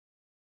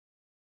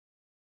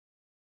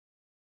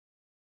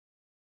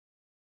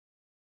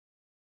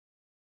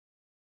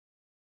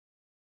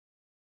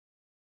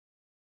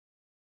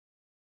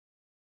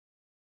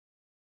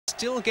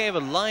still gave a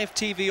live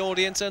TV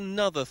audience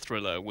another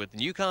thriller, with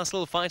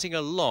Newcastle fighting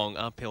a long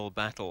uphill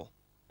battle.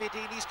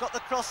 He's got the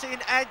cross in,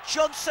 and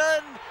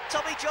Johnson!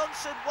 Tommy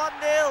Johnson,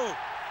 1-0.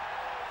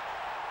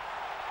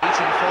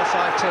 Beating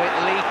Forsyth to it,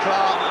 Lee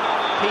Clark,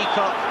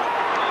 Peacock.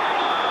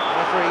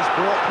 Referee's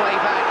brought play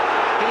back.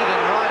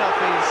 Keegan right off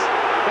his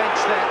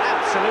bench there,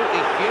 absolutely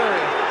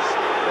furious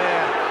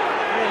there.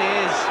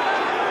 Really is.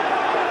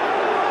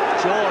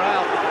 Jaw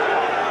out.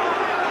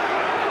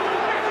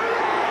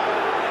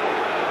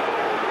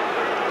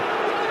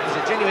 He's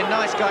a genuine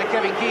nice guy,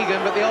 Kevin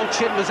Keegan, but the old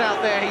chin was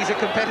out there. He's a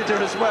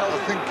competitor as well. I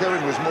think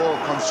Kevin was more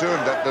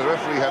concerned that the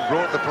referee had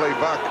brought the play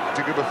back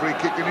to give a free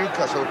kick to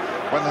Newcastle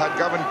when they had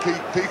Gavin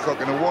Peacock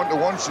in a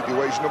one-to-one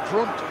situation up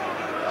front.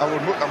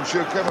 I'm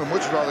sure Kevin would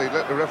much rather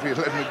let the referee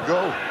let it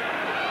go.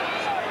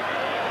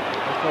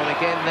 They've gone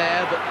again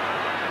there, but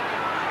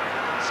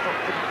Scott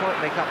couldn't quite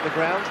make up the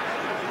ground.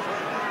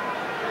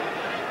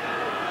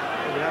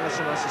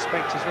 Allison, I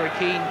suspect, is very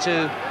keen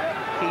to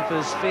keep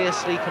as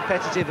fiercely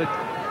competitive a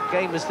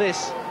game as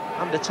this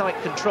under tight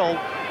control.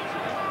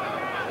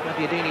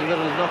 Gabbiadini,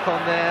 little knock on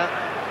there.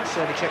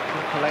 Srniceck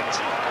can collect.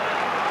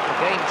 The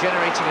game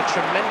generating a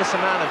tremendous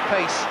amount of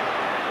pace.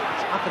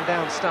 It's up and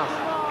down stuff.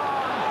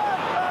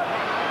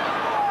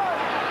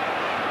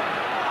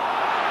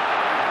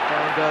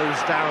 Down goes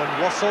Darren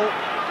Wassell.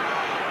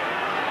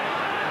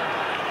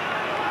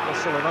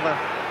 Wassell, another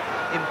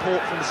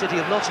import from the city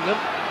of Nottingham.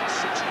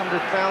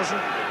 600,000.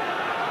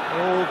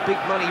 All big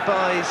money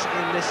buys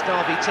in this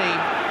Derby team.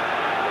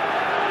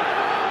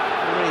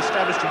 He really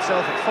established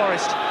himself at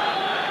Forest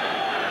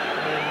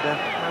and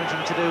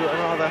managing to do a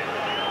rather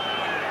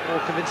more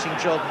convincing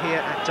job here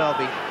at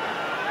Derby.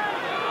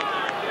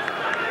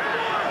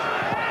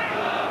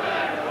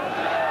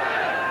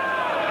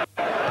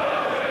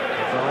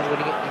 O'Brien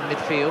winning it in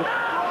midfield.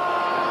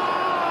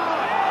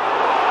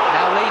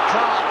 Now Lee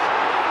Clark.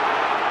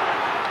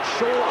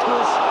 Short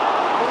was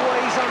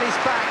always on his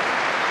back.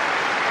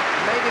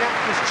 Maybe that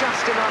was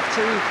just enough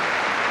to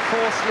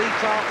force Lee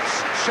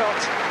Clark's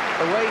shot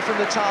away from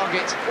the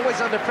target.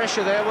 Always under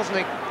pressure there, wasn't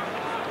he?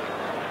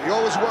 He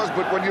always was,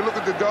 but when you look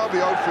at the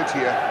Derby outfit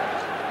here,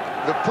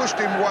 they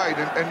pushed him wide,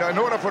 and in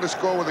order for the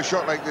score with a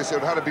shot like this, it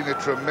would have been a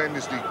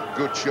tremendously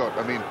good shot.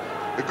 I mean,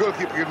 the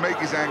goalkeeper could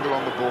make his angle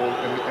on the ball,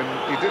 and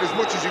he did as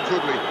much as he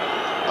could, Lee.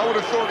 I would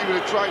have thought he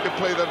would have tried to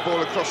play that ball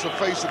across the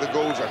face of the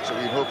goals,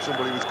 actually, and hope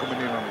somebody was coming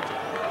in on it.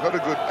 Not a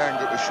good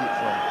angle to shoot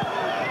from.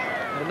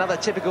 Another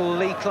typical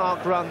Lee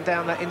Clark run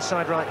down that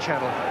inside right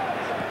channel.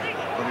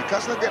 Well,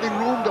 Newcastle are getting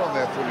room down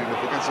there, funny enough,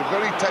 against a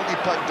very tightly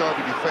packed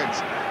Derby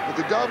defence. But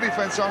the Derby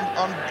defence on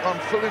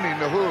filling in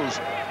the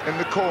holes in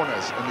the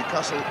corners, and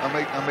Newcastle are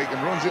making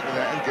runs into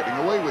that and getting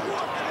away with it.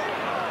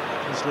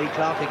 There's Lee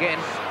Clark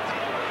again.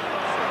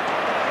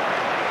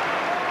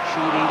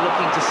 Sheedy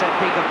looking to set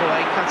Peacock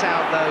away, cut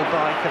out though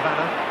by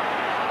Kavanagh.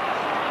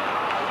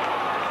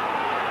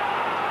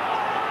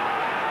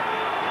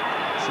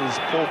 This is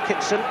Paul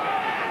Kitson.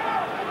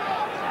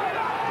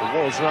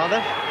 Was rather.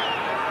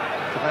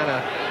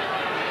 Kavanagh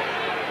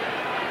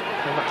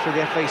came up through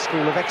the FA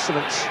School of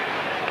Excellence.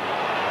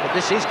 But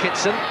this is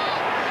Kitson.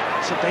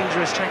 It's a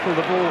dangerous tackle,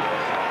 the ball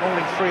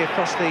rolling free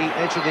across the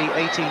edge of the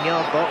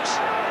 18-yard box.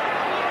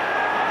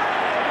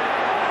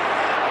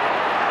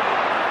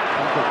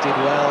 Peacock did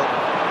well.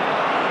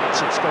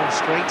 It's gone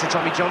straight to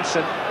Tommy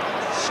Johnson.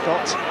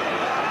 Scott.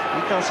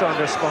 Newcastle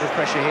under a spot of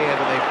pressure here,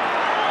 but they've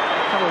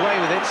come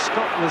away with it.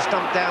 Scott was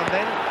dumped down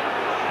then.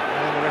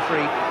 And the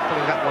referee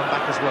pulling that one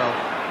back as well.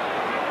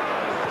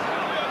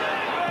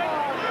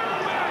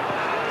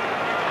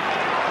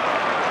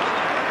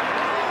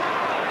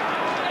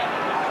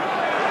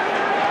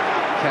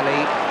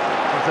 Kelly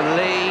with the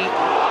Lee.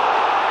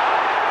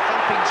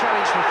 Thumping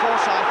challenge from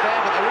Forsyth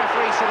there, but the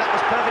referee said that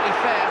was perfectly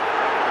fair.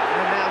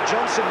 And now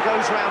Johnson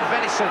goes round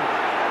Venison.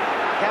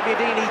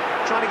 Gabbiadini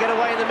trying to get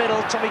away in the middle.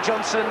 Tommy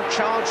Johnson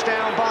charged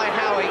down by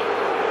Howie.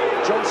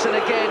 Johnson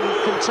again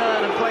can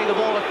turn and play the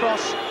ball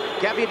across.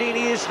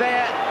 Gabbiadini is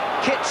there,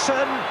 Kitson,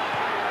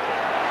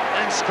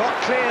 and Scott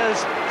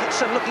clears.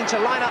 Kitson looking to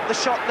line up the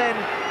shot then.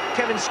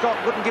 Kevin Scott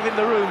wouldn't give him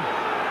the room.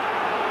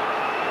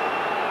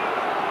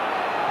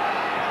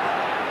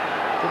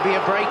 Could be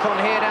a break on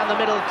here down the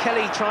middle.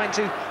 Kelly trying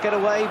to get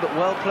away, but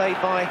well played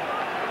by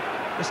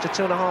Mr.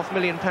 £2.5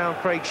 million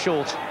Craig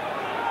Short.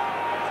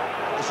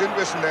 It's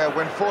interesting there,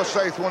 when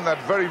Forsyth won that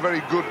very,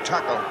 very good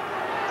tackle,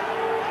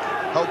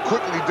 how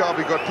quickly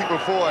Derby got people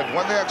forward.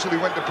 When they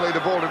actually went to play the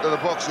ball into the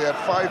box, they had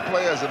 5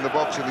 players in the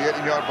box, in the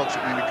 18-yard box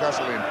that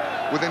Newcastle in,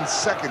 within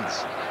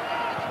seconds,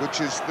 which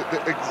is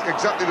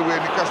exactly the way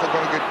Newcastle are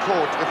going to get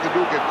caught if they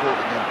do get caught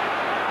again.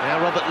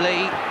 Now Robert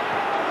Lee,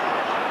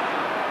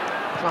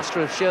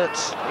 cluster of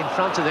shirts in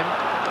front of him,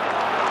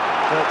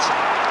 but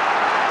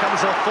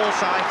comes off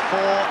Forsyth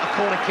for a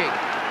corner kick.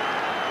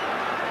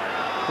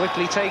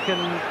 Quickly taken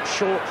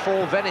short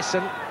for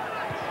Venison.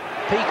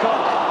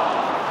 Peacock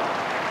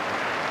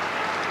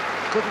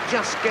couldn't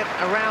just get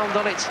around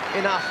on it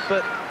enough,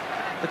 but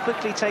the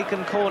quickly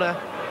taken corner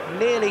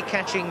nearly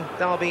catching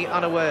Derby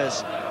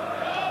unawares.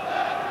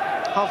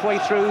 halfway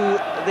through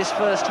this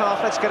first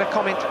half. Let's get a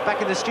comment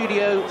back in the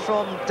studio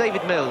from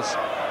David Mills.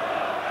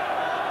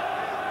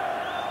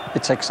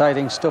 It's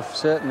exciting stuff,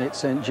 certainly, at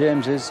St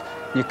James's.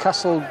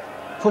 Newcastle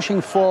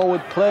pushing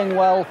forward, playing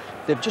well.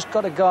 They've just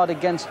got to guard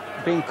against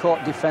being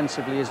caught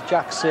defensively. As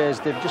Jack says,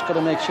 they've just got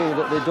to make sure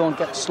that they don't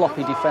get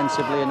sloppy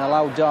defensively and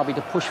allow Derby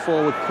to push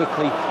forward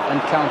quickly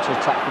and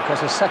counter-attack,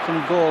 because a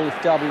second goal, if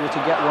Derby were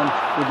to get one,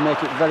 would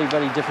make it very,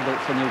 very difficult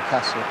for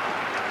Newcastle.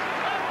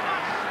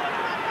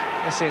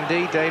 Yes,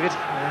 indeed, David.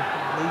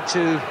 Need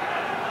to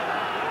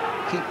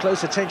keep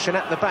close attention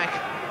at the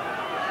back.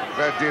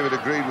 Glad David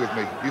agreed with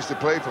me. He used to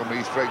play for me.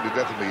 He's frightened to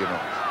death of me, you know.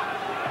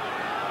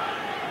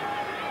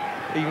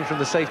 Even from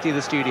the safety of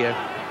the studio.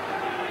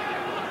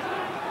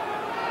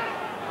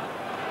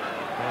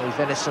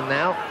 Venison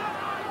now.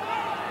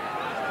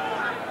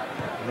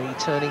 Lee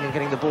turning and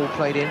getting the ball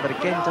played in, but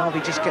again Derby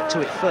just get to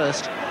it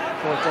first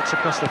before it gets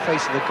across the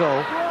face of the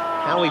goal.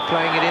 Howie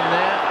playing it in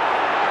there.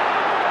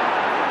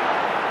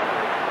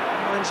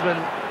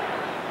 Linesman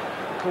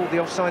called the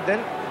offside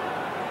then.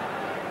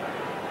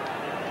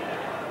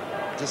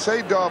 To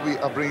say Derby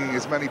are bringing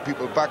as many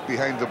people back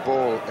behind the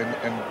ball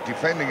and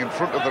defending in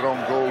front of their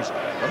own goals,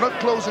 they're not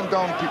closing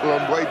down people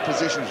on wide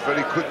positions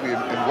very quickly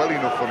and well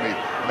enough for me.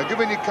 And they're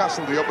giving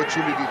Newcastle the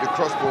opportunity to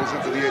cross balls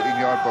into the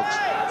 18-yard box.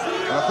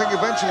 And I think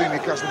eventually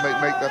Newcastle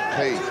might make that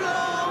pay.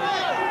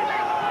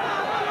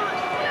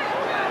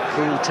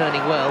 Poole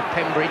turning well.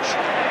 Pembridge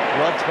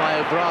robbed by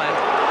O'Brien.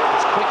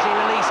 It's quickly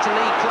released to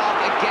Lee Clark.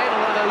 Again,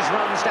 one of those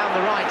runs down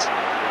the right.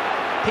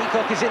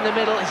 Peacock is in the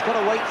middle. He's got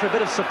to wait for a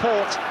bit of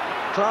support.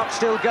 Clark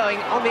still going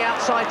on the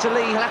outside to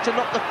Lee. He'll have to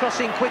knock the cross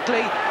in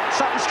quickly.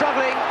 Sutton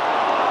struggling,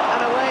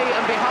 and away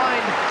and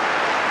behind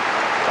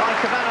by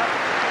Kavanagh.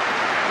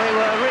 They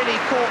were really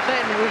caught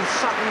then with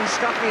Sutton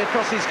scuttling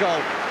across his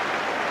goal.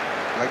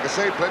 Like I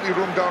say, plenty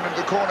of room down in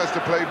the corners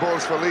to play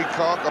balls for Lee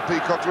Clark or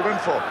Peacock to run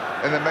for,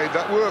 and they made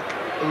that work.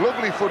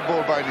 Lovely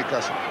football by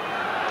Newcastle.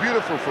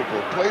 Beautiful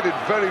football. Played it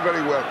very, very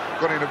well.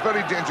 Got in a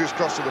very dangerous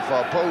cross to the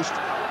far post,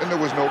 and there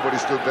was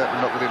nobody stood there and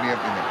not within the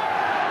empty net.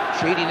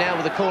 Sheedy now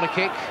with a corner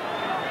kick.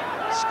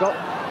 Scott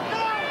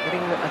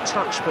getting a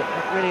touch, but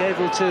not really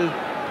able to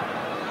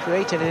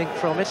create anything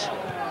from it.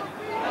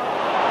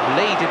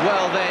 Lee did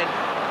well then.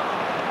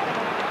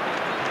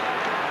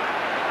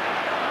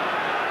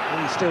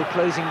 He's still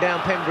closing down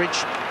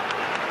Pembridge.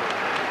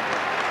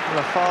 Well,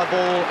 a far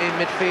ball in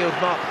midfield,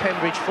 Mark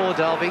Pembridge for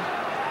Derby.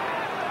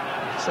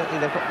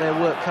 Certainly they've got their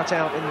work cut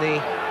out in the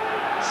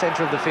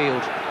centre of the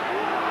field.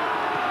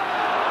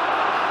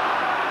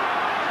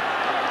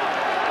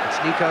 It's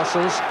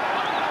Newcastle's.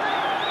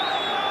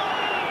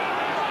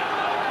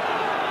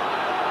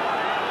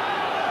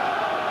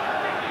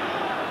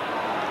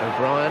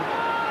 O'Brien.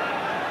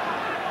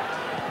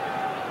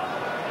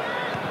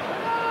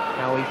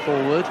 Howie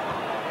forward.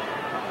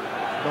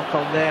 Knock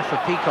on there for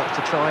Peacock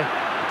to try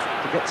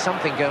to get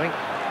something going.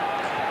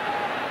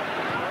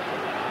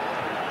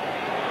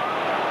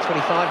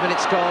 25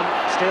 minutes gone,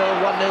 still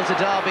 1-0 to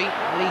Derby.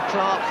 Lee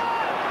Clark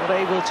not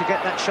able to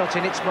get that shot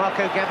in. It's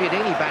Marco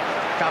Gabbiadini back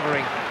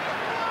covering.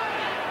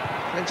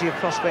 Plenty of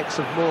prospects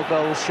of more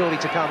goals surely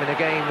to come in a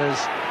game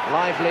as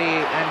lively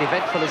and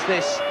eventful as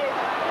this.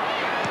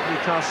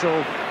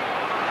 Newcastle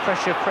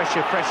pressure,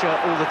 pressure, pressure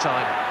all the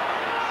time.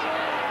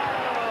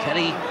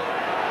 Kelly.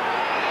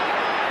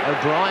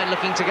 O'Brien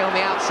looking to go on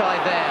the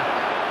outside there.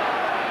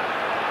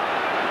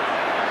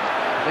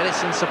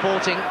 Venison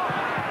supporting.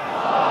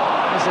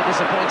 There's a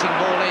disappointing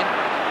ball in.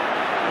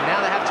 And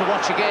now they have to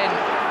watch again.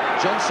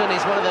 Johnson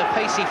is one of the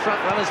pacey front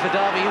runners for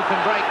Derby who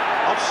can break.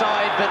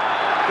 Offside, but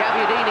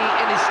Gabbiadini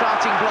in his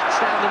starting blocks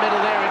down the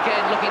middle there again,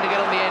 looking to get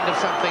on the end of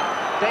something.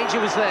 Danger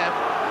was there.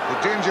 The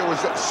danger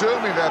was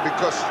certainly there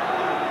because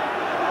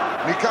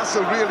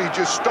Newcastle really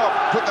just stopped,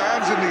 put their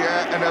hands in the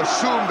air and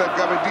assumed that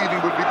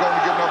Gabbiadini would be going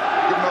to give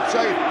an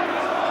offside.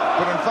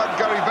 But in fact,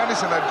 Gary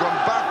Venison had gone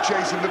back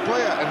chasing the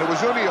player, and there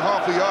was only a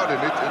half a yard in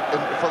it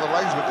for the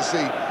linesman to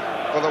see.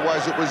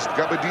 Otherwise, it was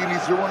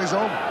Gabbiadini through on his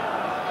own.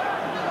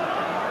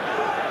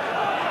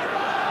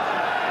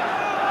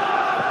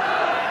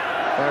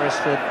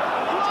 Beresford.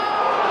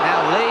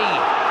 Now Lee.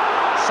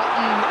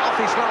 Sutton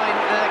off his line.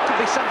 Could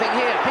be something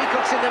here.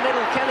 Peacock's in the middle.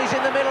 Kelly's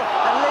in the middle.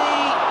 And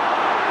Lee.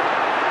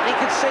 He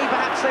could see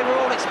perhaps they were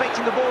all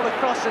expecting the ball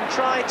across and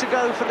tried to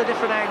go for the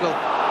different angle.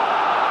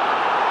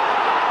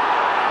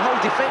 The whole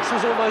defence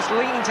was almost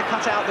leaning to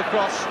cut out the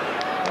cross,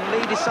 and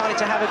Lee decided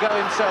to have a go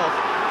himself.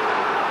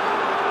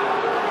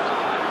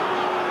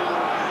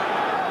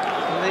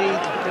 Lee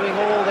doing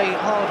all the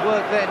hard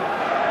work then.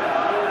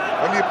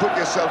 When you put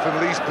yourself in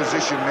Lee's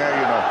position there,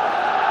 you know,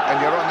 and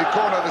you're on the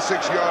corner of the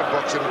 6-yard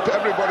box and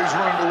everybody's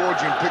running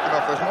towards you and picking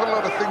off, there's not a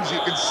lot of things you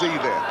can see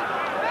there.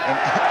 And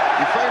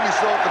he finally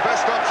thought the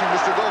best option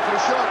was to go for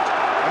a shot,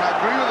 and I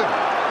agree with him.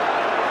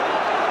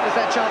 There's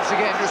that chance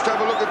again. Just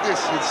have a look at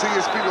this. You'll see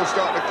his people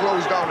start to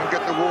close down and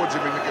get towards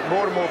him, and you get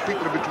more and more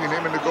people between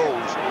him and the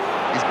goals.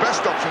 His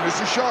best option is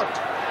the shot.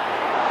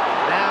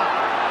 Now,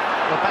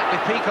 we're back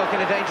with Peacock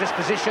in a dangerous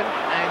position,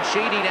 and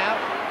Sheedy now.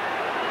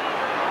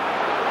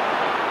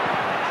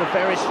 for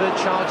Beresford,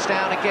 charged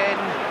down again.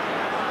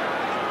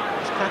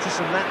 It's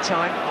Patterson that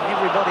time,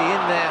 everybody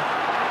in there.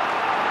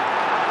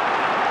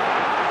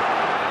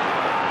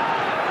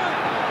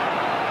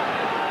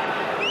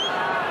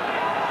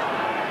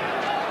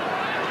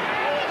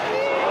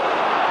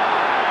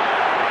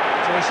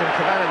 Jason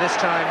Cavanagh this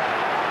time.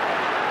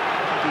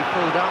 He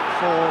pulled up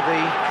for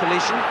the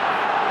collision.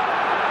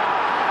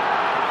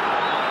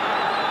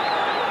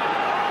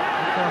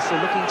 Newcastle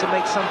looking to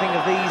make something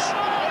of these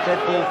dead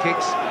ball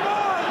kicks.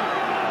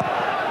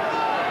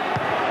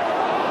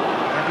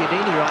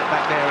 Gabbiadini right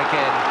back there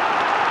again.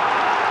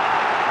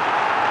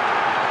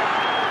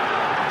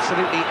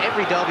 Absolutely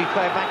every Derby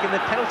player back in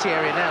the penalty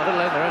area now, let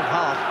alone their own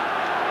half.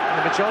 And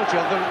the majority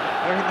of them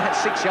are in that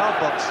 6-yard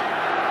box.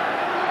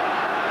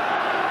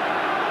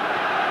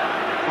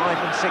 5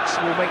 and 6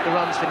 will make the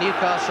runs for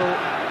Newcastle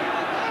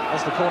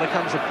as the corner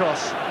comes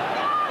across.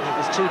 And it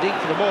was too deep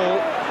for them all.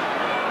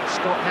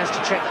 Scott has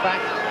to check back.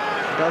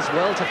 Does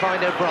well to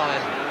find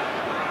O'Brien.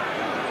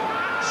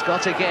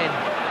 Scott again.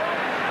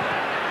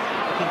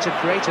 Looking to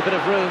create a bit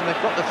of room. They've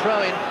got the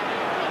throw-in.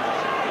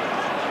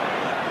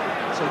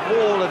 It's a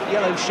wall of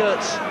yellow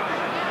shirts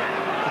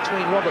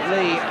between Robert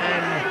Lee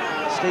and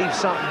Steve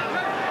Sutton.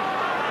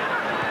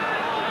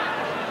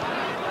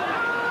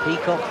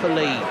 Peacock for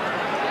Lee.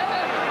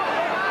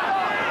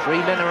 3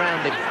 men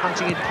around him,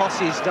 hunting in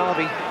posses,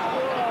 Derby.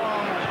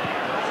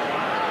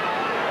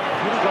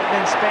 Really got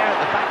men spare at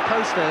the back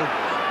post, though,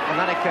 on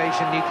that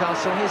occasion,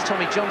 Newcastle. Here's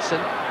Tommy Johnson,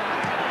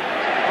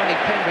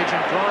 finding Pembridge and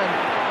Bryan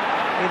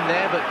in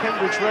there, but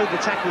Pembridge rode the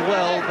tackle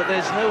well, but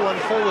there's no one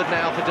forward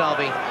now for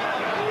Derby.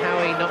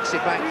 Howie knocks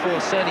it back for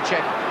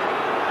Srniceck.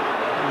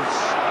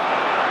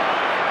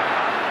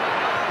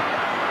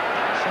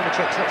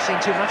 Srniceck's not seen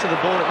too much of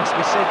the ball, it must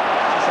be said.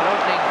 It's an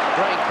opening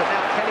break, but now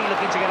Kelly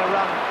looking to get a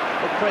run.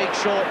 But Craig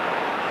Short, he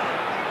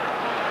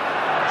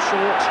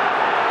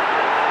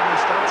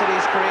started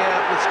his career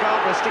with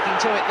Scarborough, sticking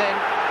to it then.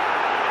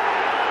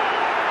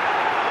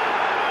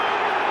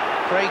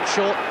 Craig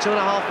Short,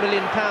 £2.5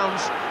 million,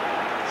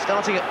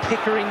 starting at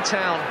Pickering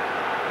Town,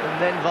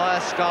 and then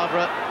via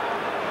Scarborough,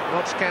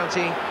 Notts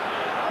County,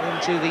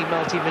 into the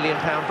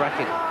multi-million-pound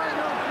bracket.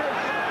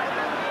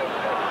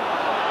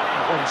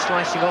 That one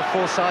slicing off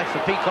Forsyth for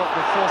Peacock,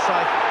 with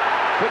Forsyth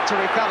quick to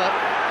recover.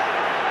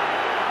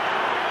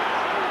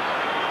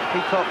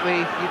 Peacock,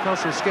 the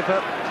Newcastle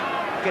skipper,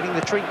 getting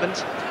the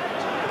treatment.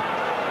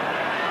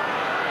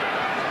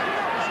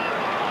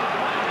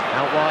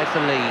 Out wide for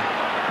Lee.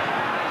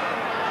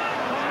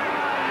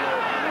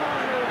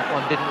 That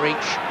one didn't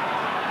reach.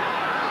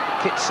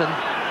 Kitson.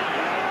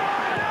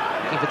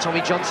 Looking for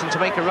Tommy Johnson to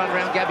make a run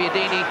round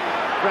Gabbiadini.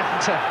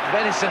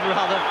 Venison,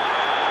 rather.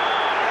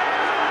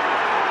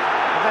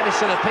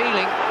 Venison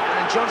appealing,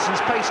 and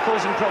Johnson's pace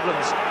causing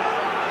problems.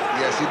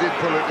 Yes, he did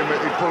pull it him a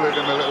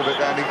little bit,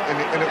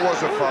 and it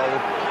was a foul.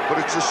 But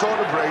it's the sort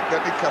of break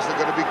that Newcastle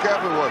got to be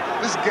careful with.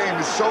 This game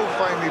is so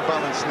finely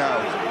balanced now.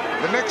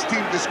 The next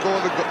team to score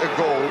a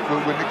goal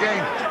will win the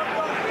game.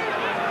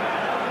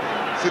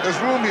 See, there's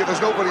room here. There's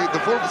nobody.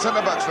 The full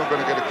centre-back's not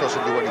going to get across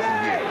and do anything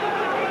here.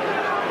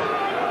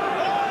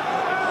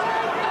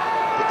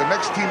 But the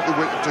next team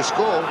to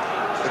score,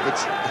 if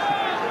it's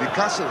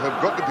Newcastle, have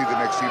got to be the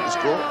next team to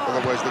score.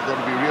 Otherwise, they're going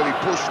to be really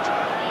pushed.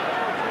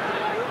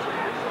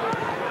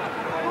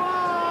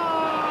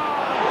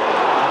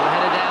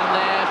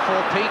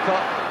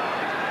 Peacock.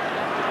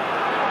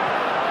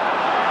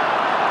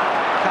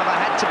 Cover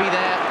had to be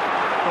there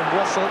from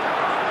Wassell.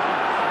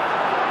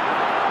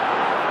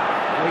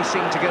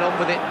 Racing to get on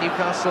with it,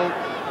 Newcastle,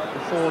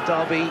 before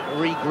Derby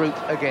regroup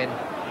again.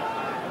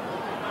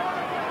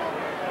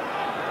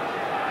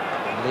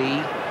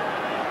 Lee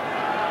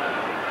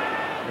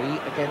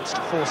against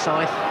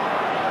Forsyth.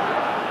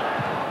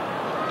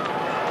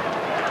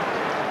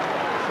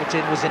 Fit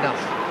in was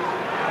enough.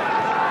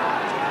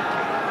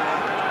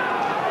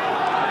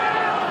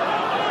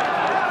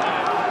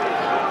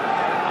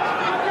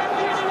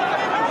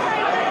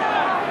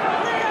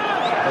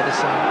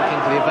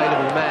 Looking for the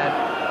available man.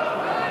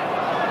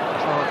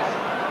 Clark,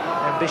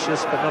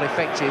 ambitious but not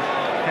effective.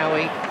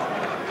 Howie.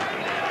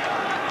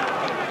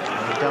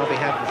 And Derby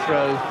have the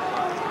throw.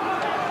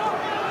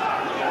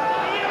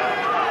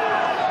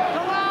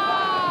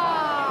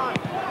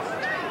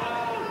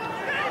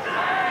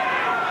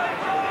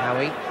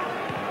 Howie.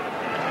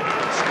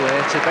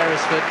 Square to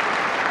Beresford.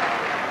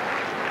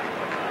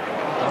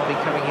 Derby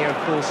coming here, of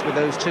course, with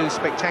those 2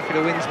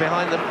 spectacular wins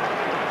behind them.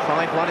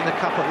 5-1 in the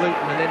Cup at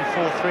Luton, and then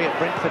 4-3 at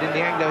Brentford in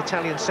the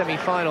Anglo-Italian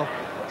semi-final.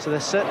 So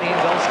they're certainly in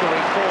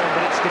goal-scoring form,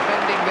 but it's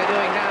defending they're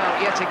doing now,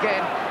 yet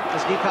again,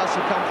 as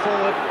Newcastle come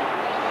forward.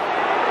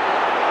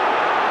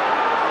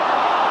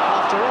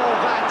 After all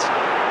that...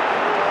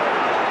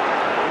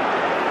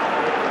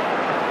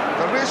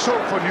 There is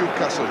hope for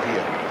Newcastle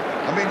here.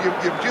 I mean,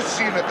 you've just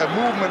seen a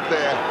movement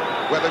there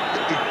where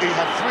he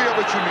had 3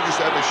 opportunities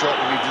to have a shot,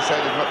 and he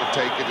decided not to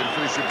take it and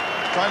finish it,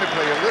 trying to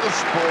play a little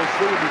sport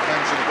through the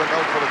defence, and went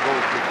out for a goal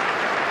kick.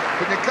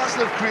 But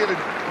Newcastle have created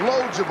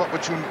loads of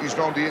opportunities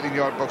around the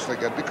 18-yard box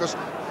like that, because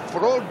for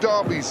all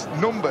Derby's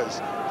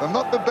numbers, they're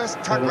not the best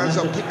tacklers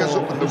or pickers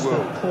up in the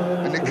world.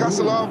 And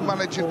Newcastle are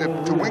managing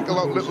to winkle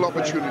out little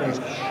opportunities.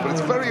 But it's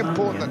very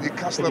important that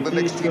Newcastle are the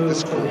next team to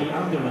score.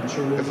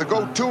 If they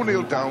go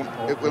 2-0 down,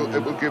 it will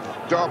give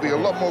Derby a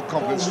lot more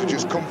confidence to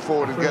just come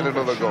forward and get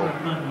another goal.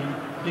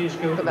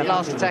 Look at that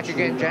last attack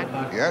again, Jack.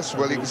 Yes,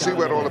 well, you can see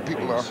where all the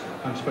people are.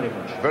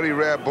 Very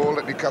rare ball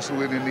that Newcastle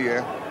win in the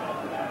air.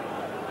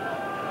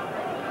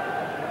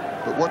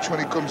 But watch when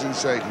he comes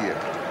inside here.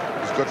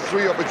 He's got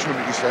 3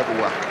 opportunities to have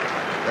a whack.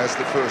 There's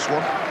the first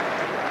one.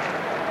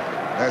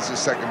 There's the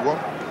second one.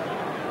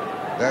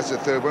 There's the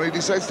third one. He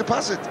decides to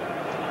pass it.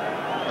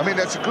 I mean,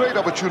 that's a great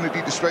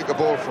opportunity to strike a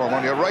ball from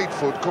on your right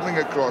foot coming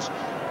across.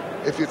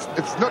 If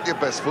it's not your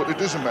best foot, it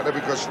doesn't matter,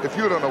 because if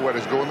you don't know where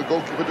it's going, the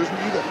goalkeeper doesn't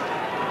either.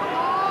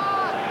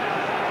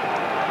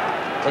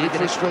 Very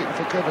frustrating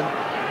for Kevin.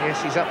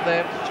 Yes, he's up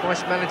there.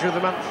 Twice manager of the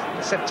month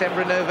in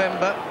September and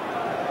November.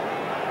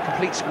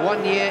 Completes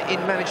 1 year in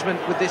management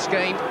with this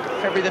game.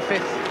 February the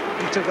 5th,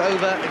 he took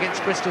over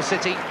against Bristol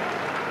City.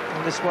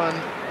 And this one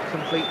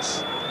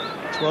completes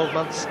 12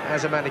 months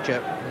as a manager.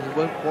 He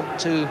won't want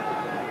to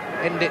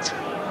end it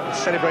and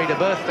celebrate a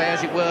birthday,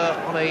 as it were,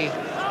 on a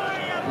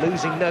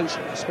losing note,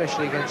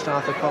 especially against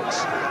Arthur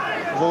Cox,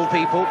 of all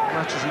people,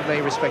 much as he may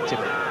respect him.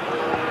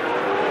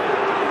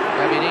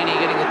 Gabbiadini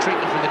getting the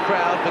treatment from the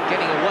crowd, but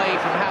getting away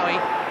from Howie.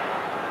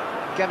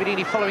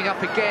 Gabbiadini following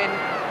up again.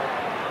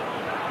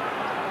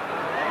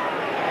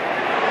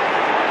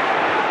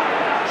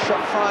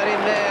 Shot fired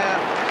in there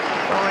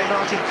by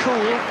Martin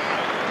Cool.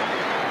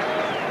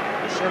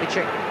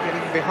 Srniceck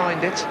getting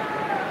behind it.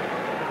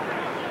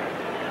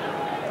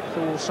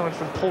 Cool side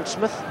from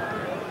Portsmouth.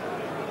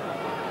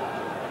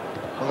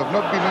 Well, they've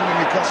not been in the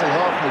Newcastle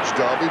half much,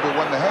 Derby, but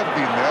when they have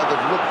been there,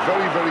 they've looked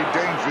very, very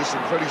dangerous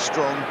and very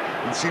strong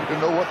and seem to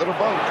know what they're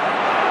about.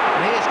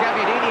 And here's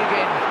Gabbiadini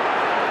again,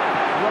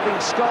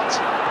 robbing Scott.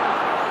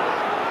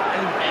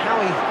 And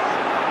Howie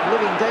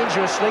living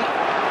dangerously.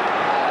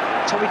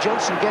 Tommy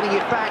Johnson getting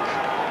it back.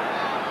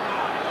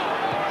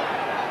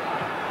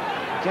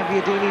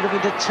 Gabbiadini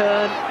looking to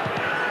turn.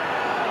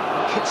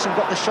 Kitson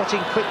got the shot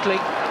in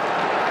quickly.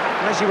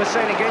 And as you were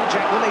saying again,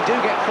 Jack, when they do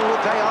get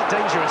forward, they are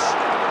dangerous.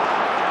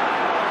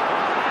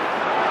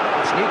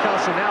 It's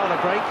Newcastle now on a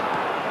break.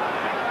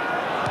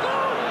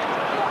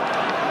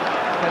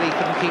 Kelly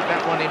couldn't keep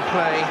that one in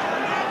play.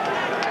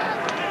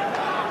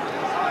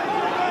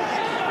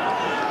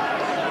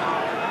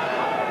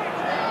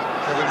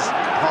 Kevin's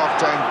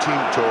half-time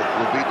team talk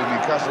will be the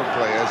Newcastle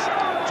players.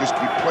 Just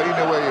keep playing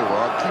the way you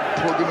are, keep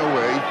plugging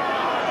away,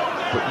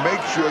 but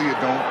make sure you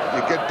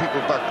get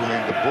people back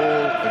behind the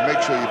ball, and make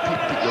sure you pick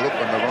people up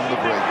when they're on the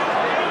break,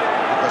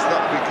 because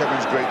that will be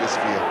Kevin's greatest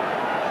fear.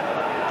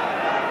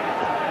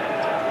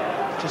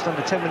 Just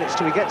under 10 minutes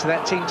till we get to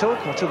that team talk,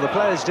 or till the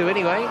players do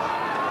anyway.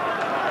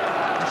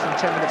 Less than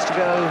 10 minutes to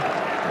go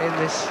in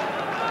this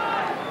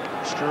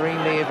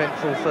extremely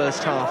eventful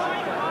first half.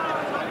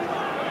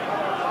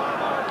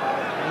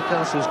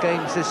 Newcastle's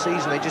games this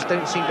season, they just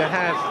don't seem to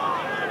have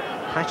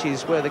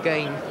patches where the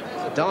game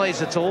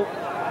dies at all.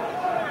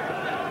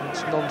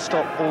 It's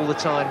non-stop all the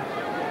time.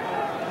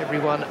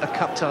 Everyone a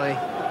cup tie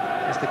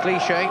is the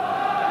cliche.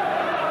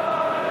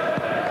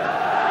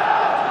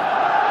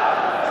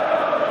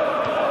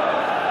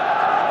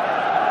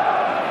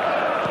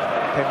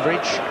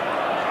 Pembridge.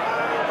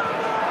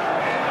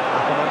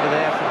 Up and under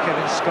there from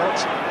Kevin Scott.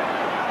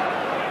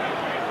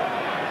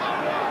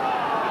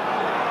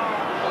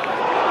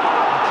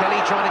 And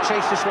Kelly trying to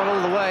chase this one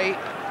all the way.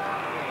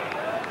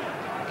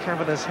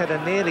 Kavanagh's header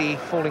nearly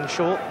falling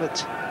short,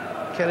 but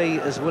Kelly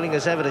as willing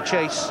as ever to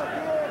chase.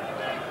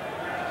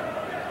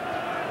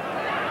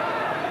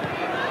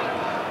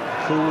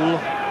 Cool.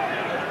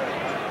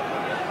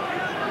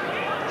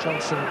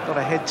 Johnson got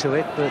ahead to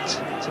it, but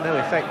to no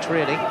effect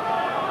really.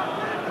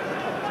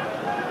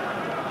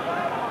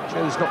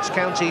 Chose Notts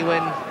County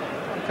when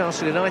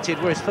Newcastle United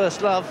were his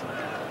first love.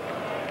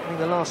 I think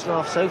the last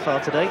laugh so far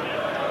today.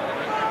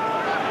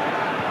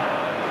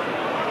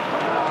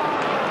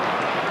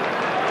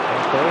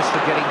 There's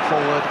Beresford getting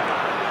forward.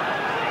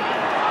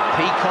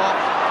 Peacock,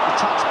 the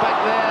touch back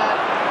there,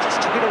 just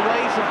took it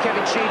away from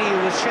Kevin Sheedy, who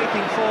was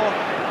shaping for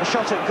a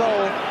shot at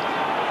goal.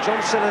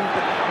 Johnson and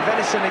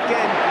Venison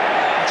again.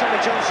 And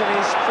Tommy Johnson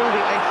is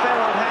proving a fair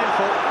old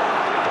handful.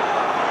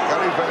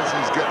 Gary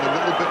Venison's getting a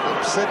little bit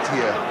upset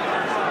here.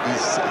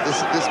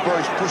 This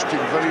boy's pushed him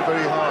very,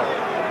 very hard.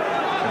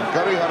 And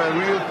Gary had a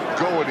real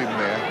go at him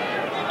there.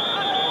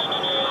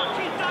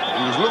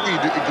 He was lucky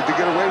to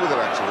get away with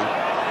it, actually,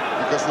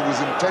 because there was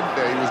intent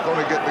there. He was going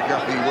to get the guy.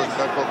 He wasn't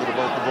that bothered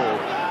about the ball.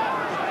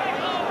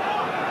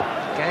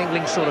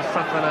 Gangling sort of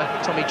frontrunner,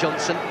 Tommy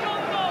Johnson.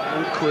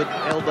 Awkward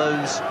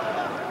elbows,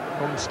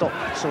 non-stop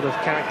sort of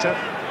character.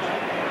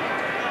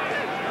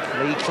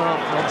 Lee Clark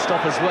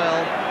non-stop as well.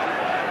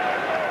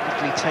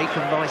 Quickly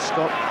taken by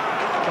Scott.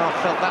 Clark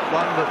felt that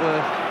one, but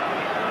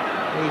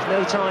leaves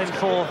no time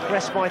for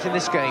respite in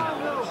this game.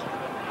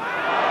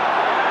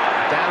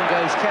 Down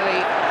goes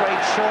Kelly,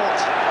 Craig short.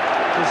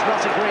 does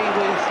not agree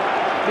with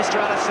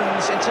Mr.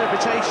 Allison's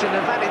interpretation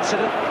of that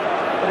incident,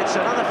 but it's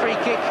another free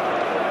kick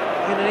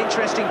in an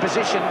interesting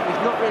position.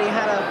 We've not really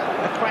had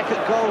a crack at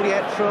goal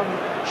yet from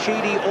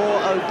Sheedy or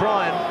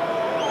O'Brien.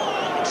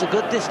 It's a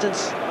good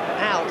distance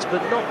out,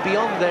 but not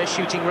beyond their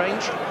shooting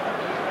range.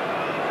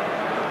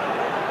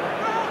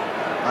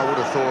 I would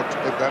have thought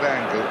at that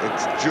angle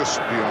it's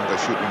just beyond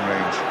their shooting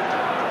range.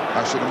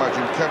 I should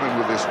imagine Kevin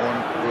with this one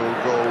will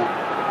go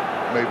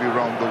maybe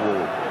round the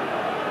wall.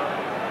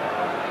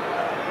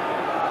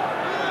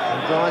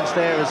 O'Brien's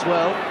there as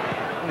well.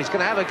 And he's going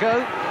to have a go.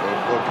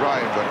 Well,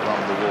 O'Brien went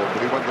round the wall,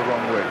 but he went the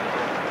wrong way.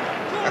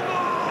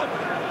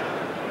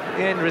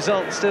 The end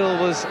result still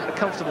was a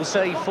comfortable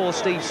save for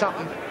Steve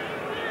Sutton.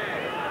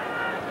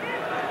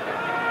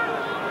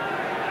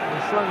 He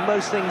flung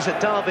most things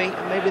at Derby,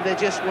 and maybe they're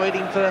just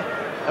waiting for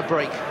a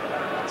break.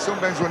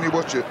 Sometimes when you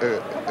watch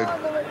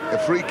a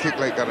free kick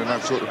like that in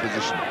that sort of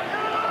position,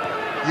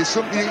 you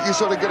sort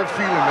of get a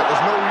feeling that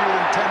there's no real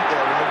intent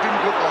there, and it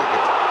didn't look like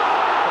it.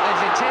 But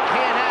there's intent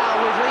here now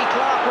with Lee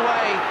Clark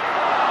away,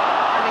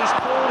 and he's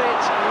pulled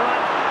it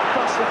right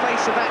across the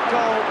face of that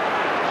goal.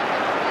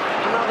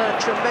 Another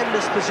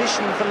tremendous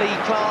position for Lee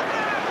Clark,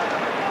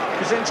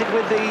 presented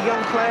with the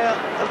young player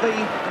of the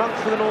month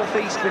for the North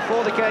East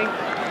before the game,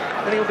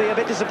 and he'll be a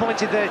bit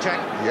disappointed there, Jack.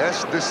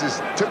 Yes, this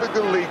is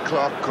typical Lee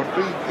Clark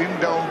country, in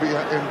down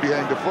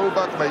behind the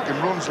fullback, making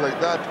runs like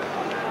that.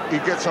 He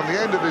gets on the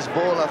end of his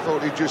ball. I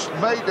thought he just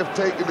might have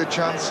taken the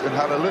chance and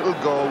had a little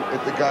go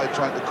at the guy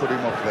trying to cut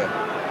him off there.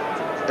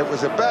 It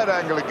was a bad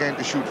angle again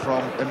to shoot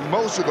from, and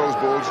most of those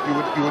balls you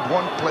would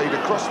want played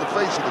across the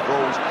face of the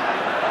goals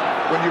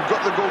when you've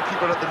got the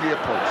goalkeeper at the near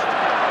post.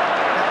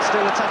 That's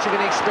still a touch of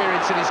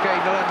inexperience in his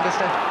game, no,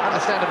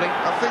 understandably.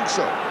 I think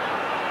so.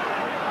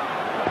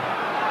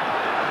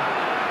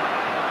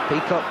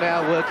 Peacock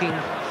now working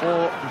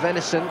for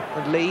Venison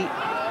and Lee,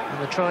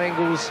 and the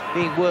triangles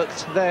being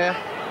worked there.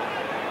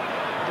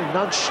 A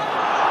nudge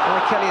by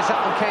Kelly as that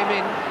one came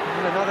in,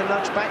 and another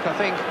nudge back, I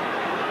think.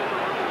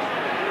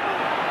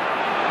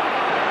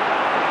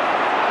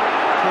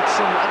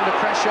 Hudson under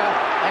pressure,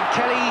 and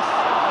Kelly,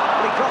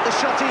 well, he got the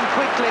shot in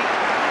quickly,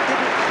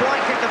 didn't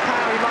quite get the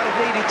power he might have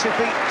needed to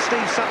beat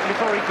Steve Sutton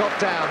before he got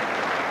down.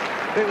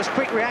 But it was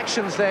quick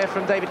reactions there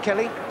from David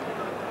Kelly.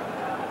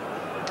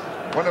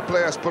 When a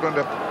player's put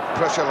under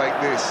pressure like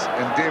this,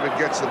 and David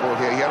gets the ball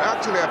here, he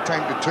actually had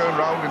time to turn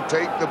around and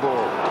take the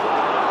ball.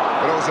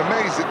 But I was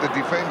amazed at the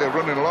defender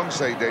running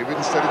alongside David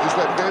instead of just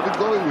letting David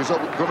go. He was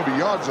going to be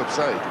yards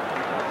offside.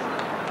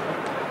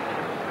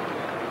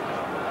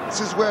 This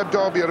is where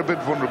Derby are a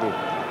bit vulnerable.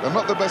 They're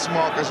not the best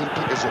markers and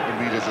pickers up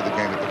and readers of the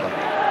game at the back.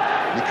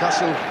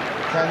 Newcastle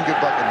can get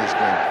back in this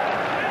game.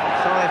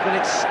 5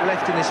 minutes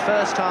left in this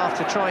first half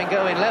to try and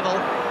go in level.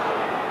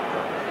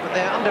 But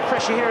they're under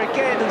pressure here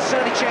again, and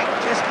Srniceck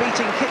just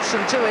beating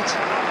Kitson to it.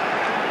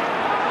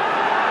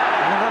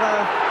 And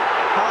another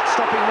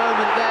heart-stopping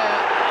moment there,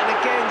 and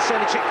again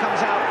Srniceck comes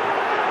out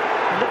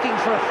looking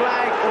for a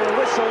flag or a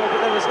whistle,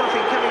 but there was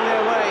nothing coming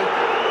their way.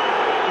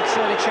 And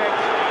Srniceck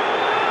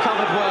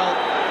covered well,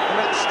 and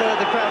that stirred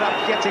the crowd up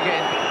yet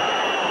again.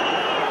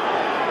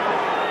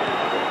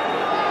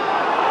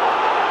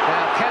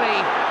 Now Kelly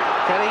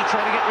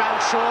trying to get round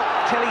Short.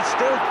 Kelly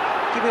still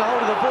giving a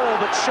hold of the ball,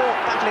 but Short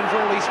battling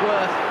for all he's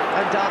worth,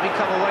 and Derby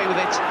come away with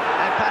it.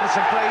 And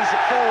Patterson plays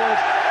it forward,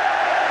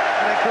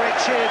 and a great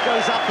cheer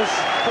goes up as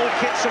Paul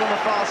Kitson on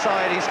the far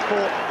side is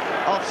caught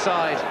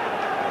offside.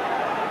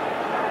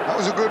 That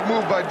was a good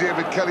move by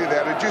David Kelly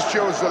there. It just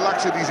shows the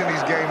laxities in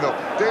his game, though.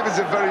 David's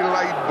a very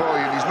light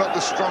boy, and he's not the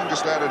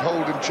strongest lad at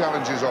holding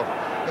challenges off.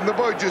 And the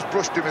boy just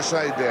brushed him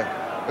aside there.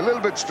 A little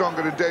bit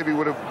stronger than David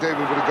would have got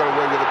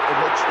away with it.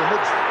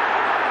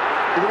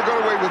 He would have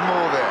got away with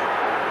more there.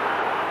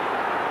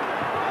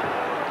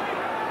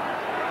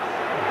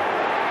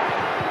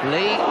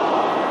 Lee.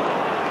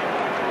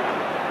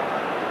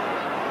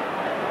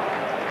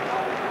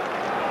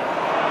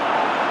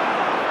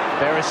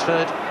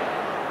 Beresford.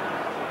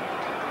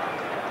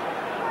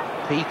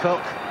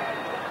 Peacock.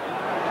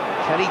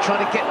 Kelly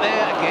trying to get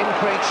there again.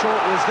 Craig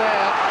Short was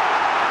there.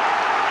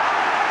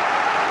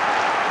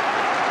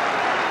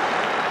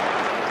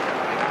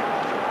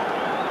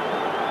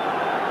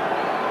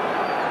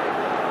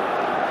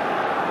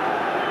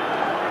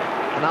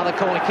 Another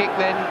corner kick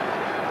then.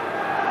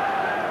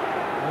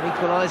 An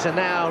equaliser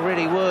now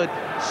really would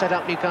set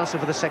up Newcastle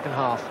for the second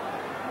half.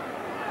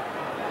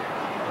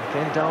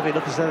 Again, Derby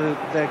look as though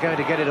they're going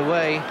to get it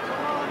away.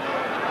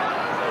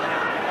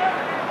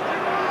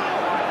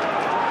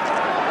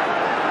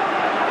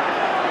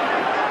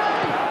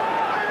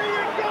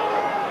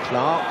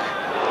 Clark.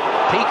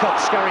 Peacock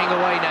scurrying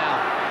away now.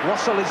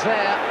 Rossell is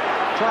there.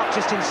 Clark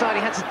just inside,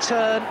 he had to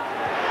turn.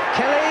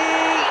 Kelly!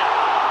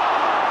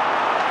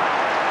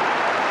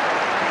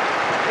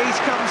 He's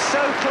come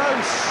so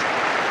close,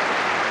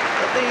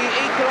 but the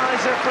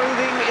equaliser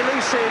proving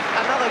elusive.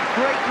 Another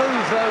great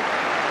move, though.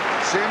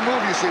 Same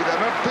move, you see. They're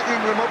not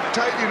picking them up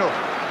tight enough.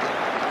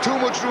 Too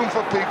much room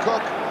for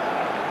Peacock.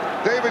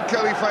 David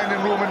Kelly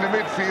finding room in the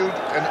midfield,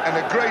 and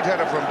a great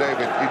header from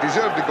David. He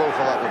deserved the goal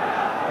for that one.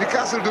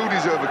 Newcastle do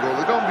deserve a goal.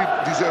 They don't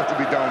deserve to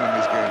be down in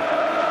this game.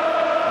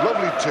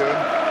 Lovely turn.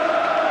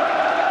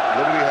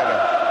 Lovely header.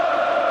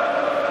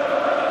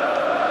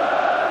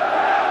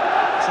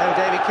 So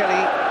David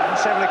Kelly on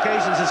several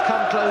occasions has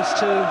come close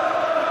to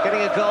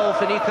getting a goal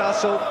for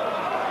Newcastle.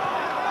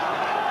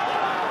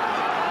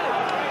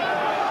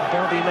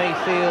 Derby may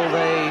feel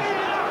they've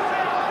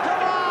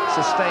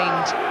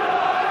sustained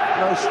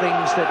most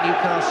things that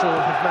Newcastle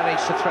have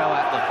managed to throw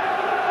at them.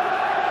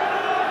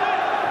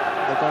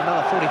 They've got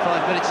another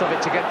 45 minutes of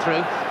it to get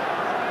through.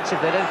 So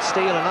if they don't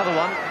steal another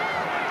one,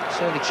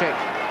 Srniceck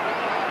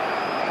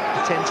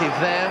attentive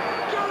there.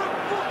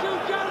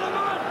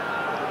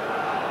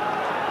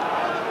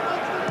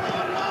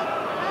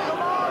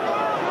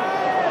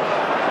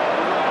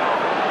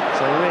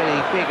 So really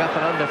big up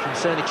and under from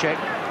Srniceck.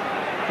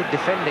 Good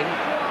defending.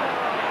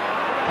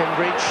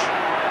 Pembridge.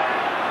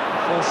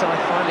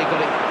 Forsyth finally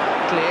got it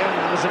clear,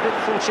 and was a bit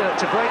fortunate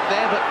to break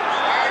there, but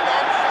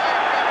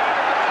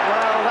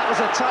well, that was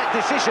a tight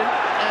decision,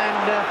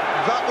 and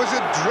that was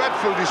a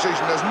dreadful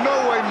decision. There's no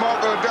way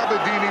Marco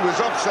Gabbiadini was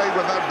offside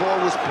when that ball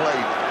was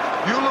played.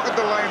 You look at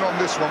the line on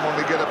this one when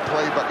we get a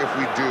playback, if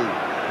we do.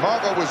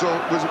 Marco was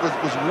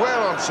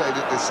well onside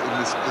at this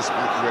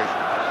situation.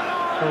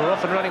 We're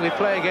off and running with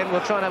play again.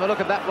 We'll try and have a look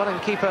at that one and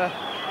keep a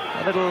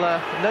little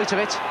note of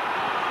it.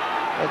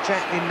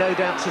 Jack in no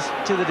doubt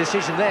to the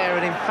decision there,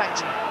 and in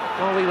fact,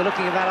 while we were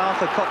looking at that,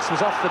 Arthur Cox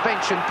was off the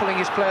bench and pulling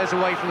his players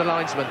away from the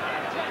linesman.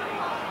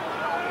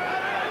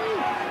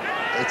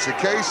 It's a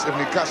case of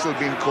Newcastle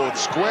being caught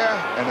square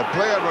and a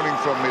player running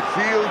from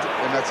midfield,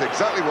 and that's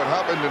exactly what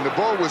happened, and the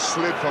ball was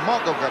slid for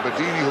Marco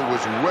Gabbiadini, who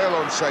was well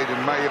onside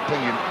in my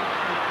opinion.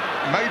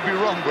 Might be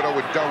wrong, but I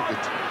would doubt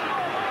it.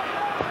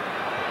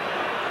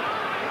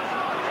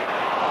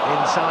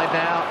 Inside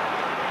now.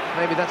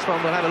 Maybe that's one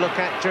we'll have a look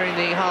at during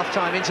the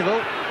half-time interval.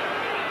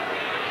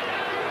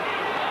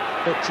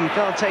 But you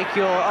can't take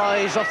your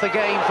eyes off the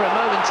game for a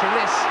moment in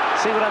this.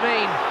 See what I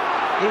mean?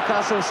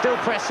 Newcastle still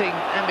pressing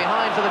and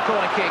behind for the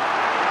corner kick.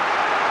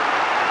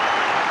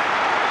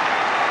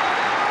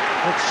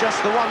 It's just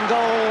the one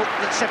goal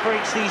that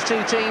separates these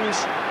two teams,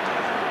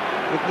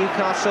 with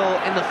Newcastle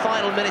in the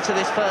final minute of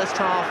this first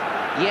half,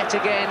 yet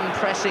again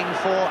pressing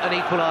for an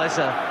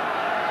equaliser.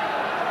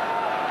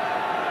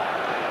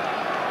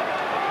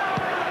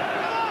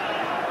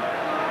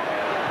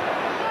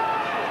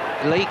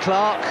 Lee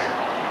Clark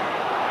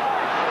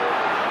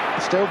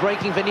still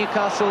breaking for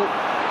Newcastle.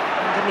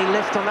 Didn't he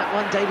lift on that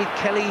one? David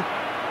Kelly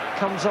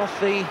comes off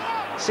the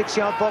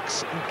 6-yard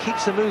box and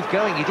keeps the move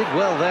going. He did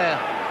well there.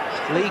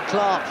 Lee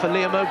Clark for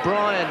Liam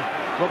O'Brien.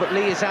 Robert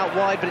Lee is out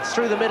wide, but it's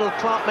through the middle.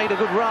 Clark made a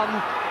good run.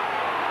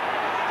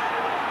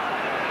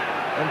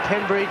 And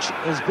Pembridge,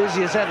 as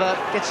busy as ever,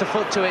 gets a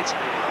foot to it.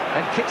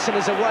 And Kitson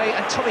is away,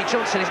 and Tommy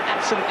Johnson is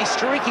absolutely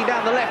streaking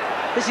down the left.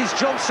 This is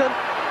Johnson.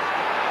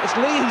 It's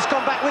Lee who's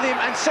gone back with him,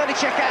 and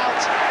Srniceck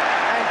out.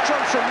 And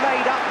Johnson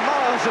made up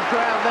miles of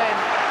ground then.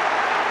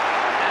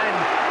 And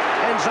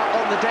ends up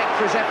on the deck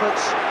for his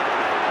efforts.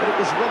 But it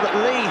was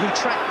Robert Lee who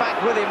tracked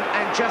back with him,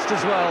 and just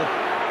as well.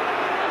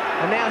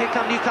 And now here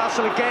come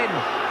Newcastle again.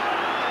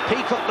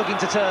 Peacock looking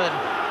to turn.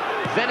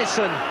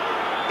 Venison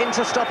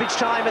into stoppage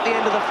time at the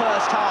end of the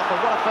first half.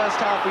 And what a first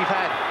half we've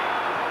had.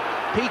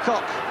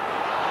 Peacock.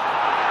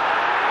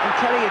 And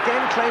Kelly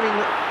again claiming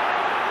that...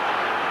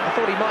 I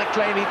thought he might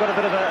claim he got a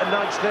bit of a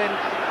nudge then,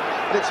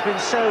 but it's been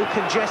so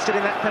congested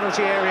in that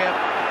penalty area.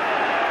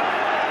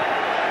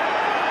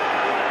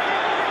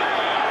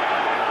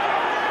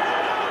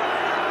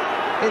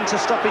 Into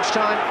stoppage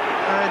time,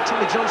 and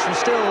Tommy Johnson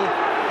still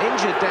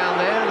injured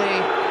down there, the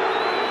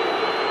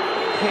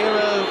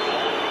hero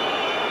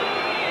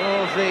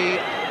of the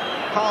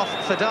half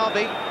for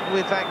Derby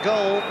with that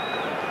goal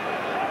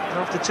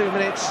after 2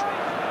 minutes.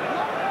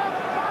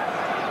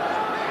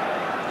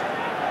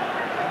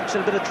 In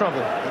a bit of trouble.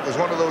 It was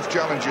one of those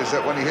challenges that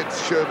when he hit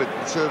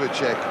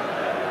Srniceck,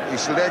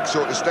 his leg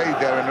sort of stayed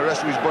there and the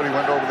rest of his body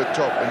went over the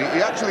top, and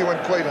he actually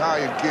went quite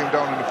high and came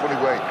down in a funny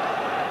way.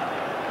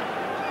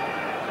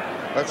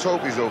 Let's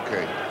hope he's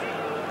okay.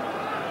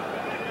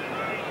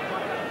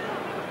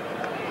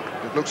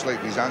 It looks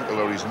like his ankle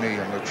or his knee,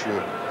 I'm not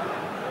sure.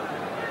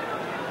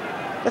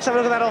 Let's have a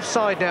look at that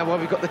offside now while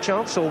we've got the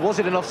chance, or was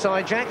it an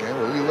offside, Jack? Yeah,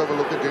 well, you have a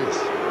look at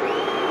this.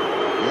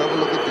 You have a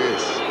look at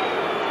this.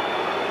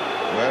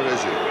 Where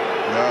is he?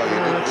 No,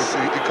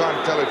 you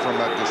can't tell it from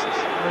that distance.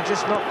 We're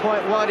just not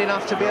quite wide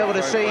enough to be able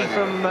to see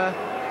from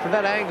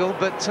that angle,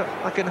 but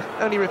I can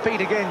only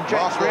repeat again,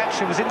 Jack's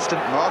reaction was instant.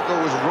 Marco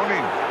was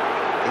running.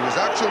 He was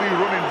actually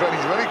running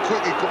very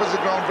quick. He covers the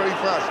ground very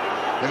fast.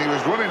 And he was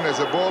running as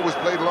the ball was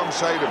played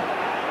alongside him.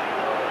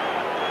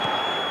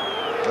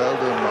 Well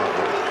done,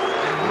 Marco.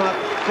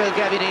 Marco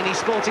Gabbiadini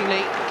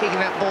sportingly kicking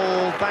that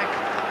ball back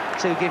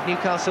to give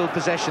Newcastle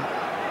possession.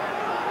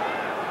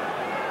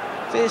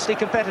 Fiercely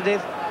competitive,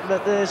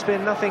 but there's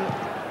been nothing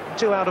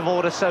too out of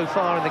order so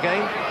far in the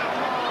game.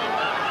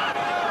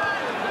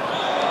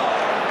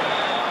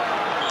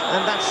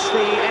 And that's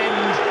the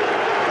end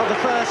of the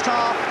first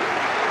half.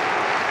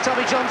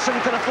 Tommy Johnson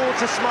can afford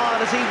to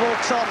smile as he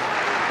walks off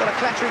got a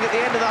clattering at the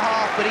end of the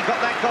half, but he got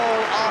that goal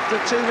after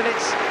 2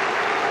 minutes.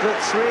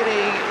 That's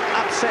really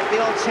upset the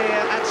odds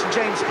here at St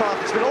James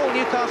Park. It's been all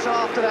Newcastle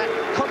after that,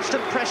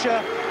 constant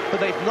pressure, but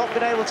they've not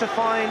been able to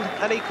find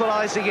an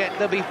equaliser yet.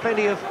 There'll be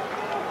plenty of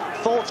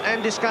thought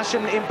and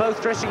discussion in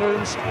both dressing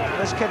rooms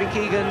as Kevin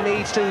Keegan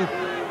needs to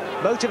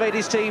motivate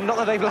his team. Not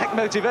that they've lacked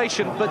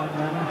motivation, but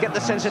get the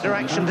sense of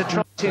direction to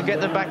try to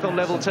get them back on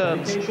level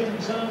terms.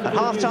 At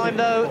half-time,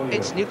 though,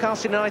 it's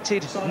Newcastle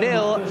United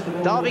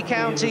 0, Derby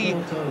County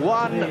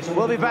 1.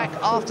 We'll be back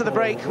after the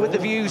break with the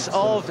views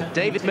of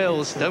David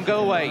Mills. Don't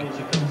go away.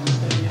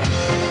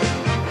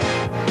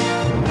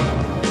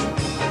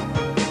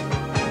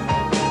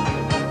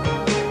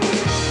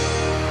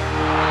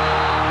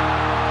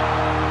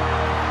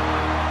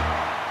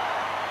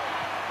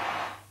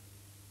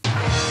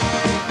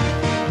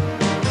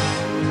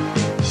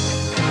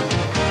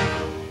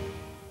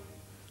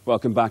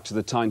 Welcome back to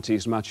the Tyne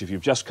Tees match. If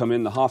you've just come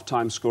in, the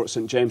half-time score at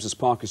St James's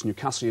Park is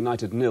Newcastle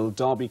United 0,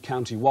 Derby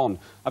County 1.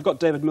 I've got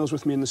David Mills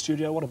with me in the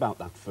studio. What about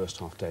that first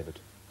half, David?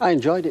 I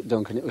enjoyed it,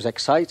 Duncan. It was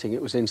exciting.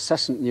 It was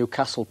incessant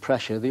Newcastle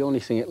pressure. The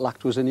only thing it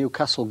lacked was a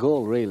Newcastle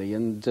goal, really,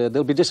 and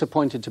they'll be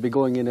disappointed to be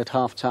going in at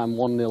half-time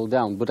 1-0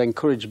 down, but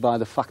encouraged by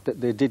the fact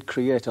that they did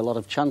create a lot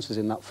of chances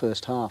in that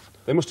first half.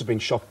 They must have been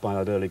shocked by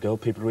that early goal.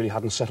 People really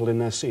hadn't settled in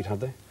their seat,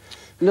 had they?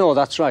 No,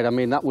 that's right. I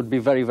mean, that would be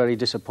very, very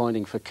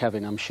disappointing for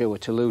Kevin, I'm sure,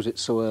 to lose it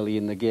so early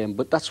in the game.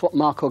 But that's what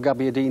Marco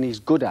Gabbiadini's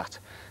good at.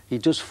 He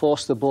does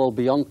force the ball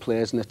beyond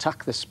players and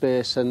attack the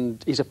space,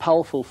 and he's a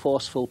powerful,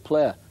 forceful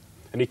player.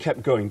 And he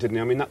kept going, didn't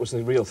he? I mean, that was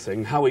the real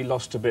thing. How he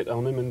lost a bit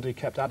on him, and he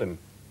kept at him.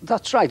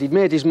 That's right. He'd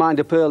made his mind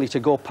up early to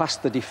go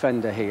past the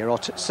defender here, or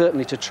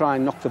certainly to try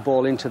and knock the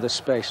ball into the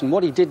space. And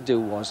what he did do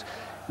was,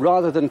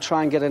 rather than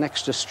try and get an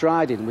extra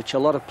stride in, which a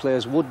lot of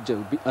players would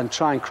do, and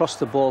try and cross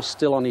the ball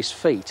still on his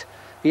feet,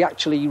 he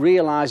actually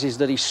realises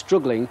that he's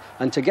struggling,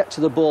 and to get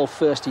to the ball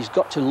first, he's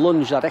got to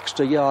lunge that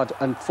extra yard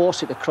and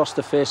force it across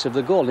the face of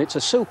the goal. And it's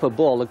a super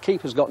ball. The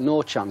keeper's got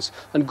no chance,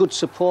 and good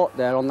support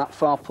there on that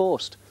far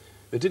post.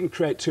 They didn't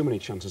create too many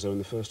chances, though, in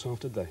the first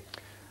half, did they?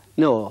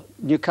 No.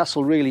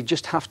 Newcastle really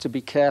just have to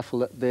be careful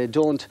that they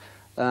don't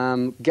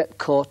get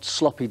caught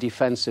sloppy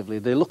defensively.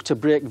 They look to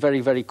break very,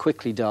 very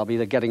quickly, Derby.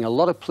 They're getting a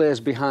lot of players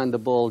behind the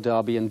ball,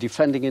 Derby, and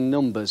defending in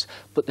numbers,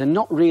 but they're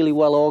not really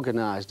well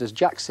organised. As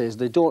Jack says,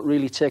 they don't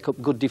really take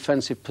up good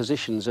defensive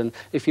positions, and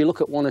if you look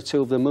at one or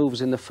two of the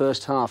moves in the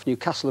first half,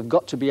 Newcastle have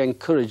got to be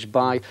encouraged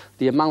by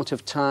the amount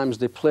of times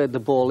they played the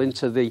ball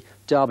into the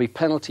Derby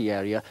penalty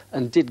area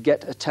and did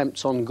get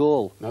attempts on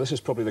goal. Now, this is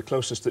probably the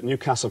closest that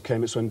Newcastle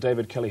came. It's when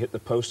David Kelly hit the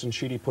post and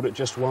Sheedy put it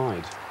just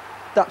wide.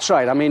 That's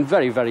right. I mean,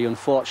 very, very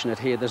unfortunate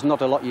here. There's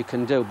not a lot you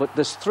can do. But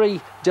there's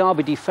three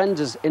Derby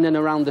defenders in and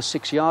around the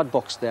 6-yard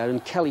box there,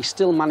 and Kelly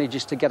still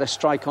manages to get a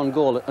strike on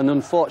goal. And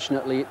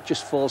unfortunately, it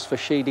just falls for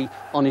Sheedy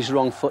on his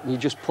wrong foot, and he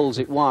just pulls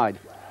it wide.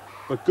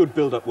 But good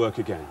build-up work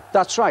again.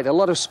 That's right. A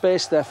lot of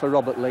space there for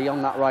Robert Lee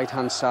on that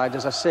right-hand side.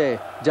 As I say,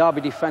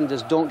 Derby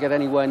defenders don't get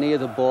anywhere near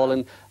the ball.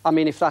 And, I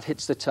mean, if that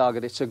hits the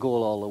target, it's a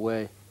goal all the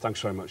way.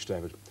 Thanks very much,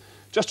 David.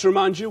 Just to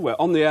remind you, we're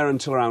on the air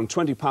until around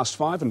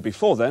 5:20, and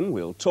before then,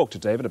 we'll talk to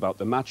David about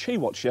the match he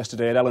watched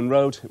yesterday at Ellen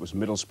Road. It was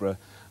Middlesbrough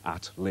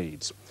at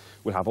Leeds.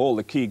 We'll have all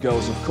the key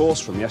goals, of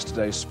course, from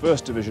yesterday's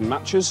First Division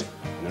matches,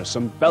 and there are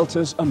some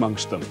belters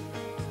amongst them.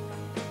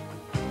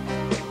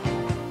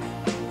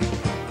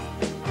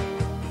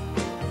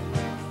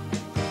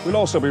 We'll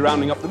also be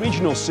rounding up the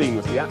regional scene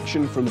with the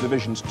action from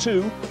Divisions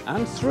 2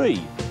 and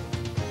 3.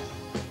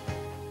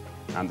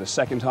 And the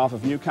second half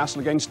of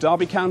Newcastle against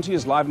Derby County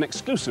is live and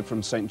exclusive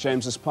from St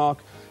James's Park.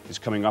 It's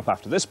coming up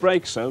after this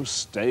break, so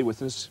stay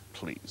with us,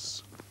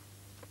 please.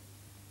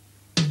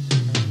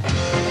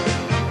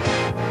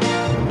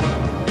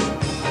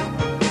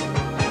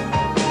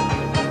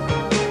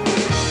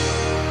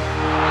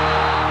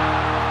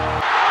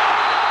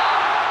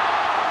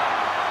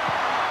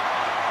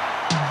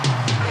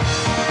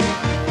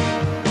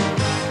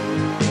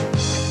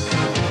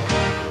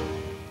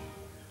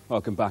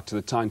 Welcome back to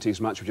the Tyne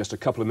Tees match. We're just a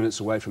couple of minutes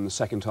away from the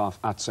second half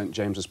at St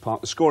James's Park.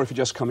 The score, if you're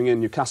just coming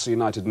in, Newcastle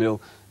United 0,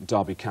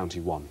 Derby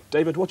County 1.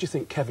 David, what do you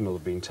think Kevin will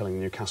have been telling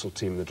the Newcastle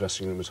team in the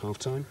dressing room at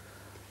half-time?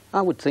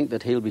 I would think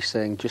that he'll be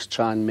saying just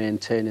try and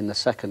maintain in the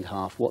second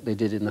half what they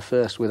did in the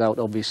first without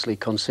obviously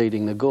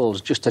conceding the goals,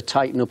 just to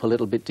tighten up a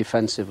little bit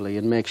defensively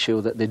and make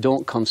sure that they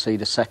don't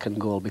concede a second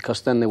goal,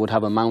 because then they would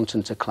have a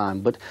mountain to climb.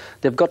 But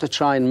they've got to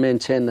try and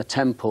maintain the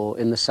tempo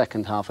in the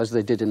second half as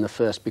they did in the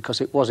first,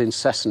 because it was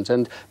incessant,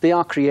 and they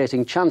are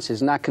creating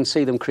chances, and I can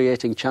see them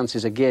creating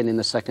chances again in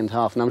the second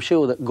half, and I'm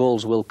sure that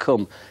goals will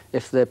come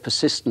if they're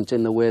persistent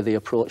in the way they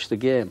approach the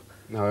game.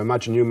 Now, I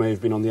imagine you may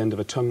have been on the end of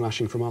a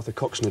tongue-lashing from Arthur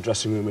Cox in the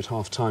dressing room at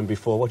half-time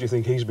before. What do you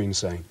think he's been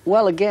saying?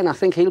 Well, again, I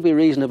think he'll be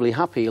reasonably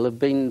happy. He'll have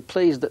been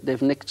pleased that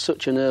they've nicked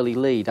such an early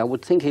lead. I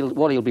would think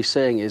what he'll be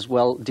saying is,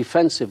 well,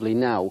 defensively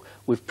now,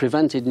 we've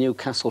prevented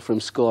Newcastle from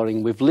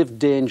scoring, we've lived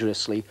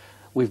dangerously,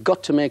 we've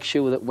got to make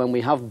sure that when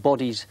we have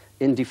bodies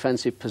in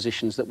defensive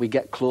positions that we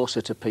get closer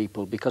to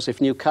people, because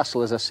if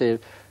Newcastle, as I say,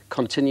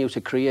 continue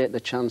to create the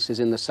chances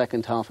in the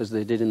second half as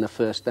they did in the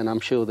first, then I'm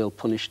sure they'll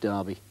punish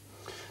Derby.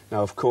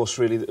 Now, of course,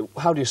 really,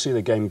 how do you see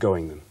the game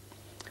going then?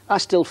 I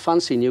still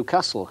fancy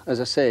Newcastle, as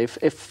I say.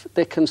 If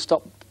they can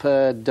stop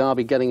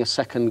Derby getting a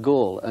second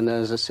goal and,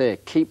 as I say,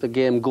 keep the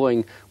game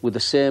going with the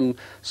same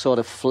sort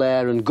of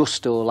flair and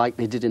gusto like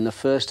they did in the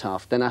first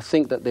half, then I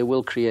think that they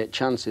will create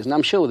chances, and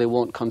I'm sure they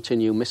won't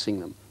continue missing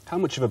them. How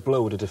much of a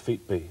blow would a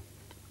defeat be?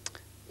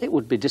 It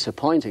would be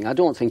disappointing. I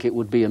don't think it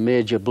would be a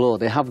major blow.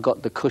 They have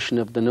got the cushion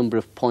of the number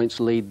of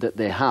points lead that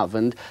they have,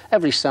 and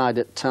every side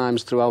at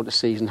times throughout the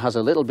season has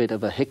a little bit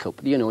of a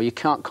hiccup. You know, you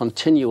can't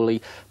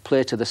continually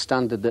play to the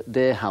standard that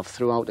they have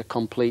throughout a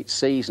complete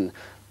season.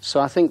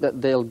 So I think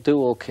that they'll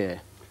do okay.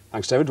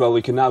 Thanks, David. Well,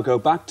 we can now go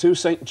back to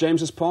St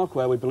James's Park,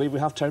 where we believe we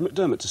have Terry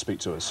McDermott to speak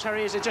to us.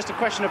 Terry, is it just a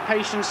question of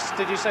patience?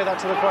 Did you say that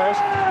to the players?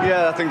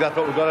 Yeah, I think that's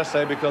what we've got to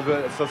say, because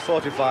for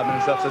 45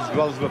 minutes, that's as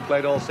well as we've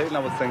played all season, I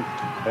would think.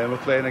 We're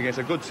playing against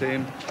a good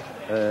team,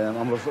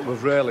 and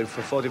we've really,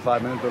 for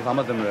 45 minutes, we've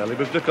hammered them, really.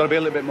 We've just got to be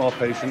a little bit more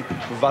patient.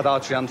 We've had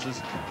our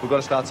chances. We've got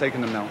to start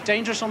taking them now.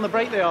 Dangerous on the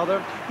break, they are,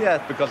 though? Yeah,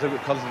 because of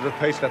the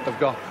pace that they've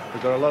got.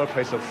 We've got a lot of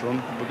pace up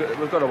front.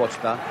 We've got to watch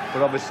that.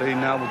 But obviously,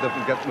 now with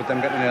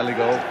them getting an early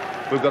goal,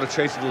 we've got to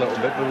chase it a little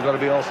bit, but we've got to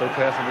be also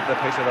careful with the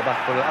pace at the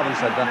back. But having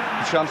said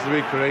that, the chances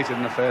we created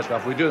in the first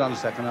half, we do that in the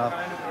second half,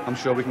 I'm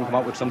sure we can come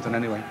up with something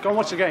anyway. Go and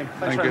watch the game.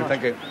 Thank you.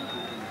 Thank you.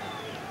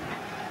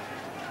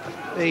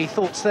 The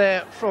thoughts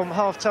there from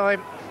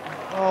half-time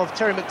of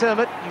Terry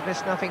McDermott. You've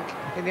missed nothing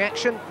in the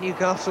action.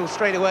 Newcastle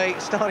straight away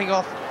starting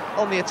off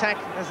on the attack,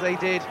 as they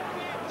did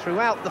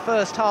throughout the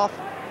first half.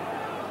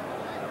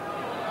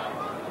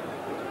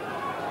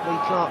 Lee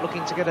Clark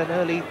looking to get an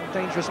early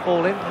dangerous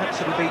ball in.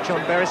 Perhaps it'll be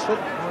John Beresford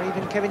or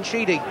even Kevin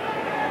Sheedy.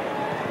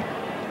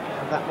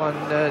 And that one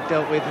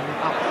dealt with and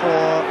up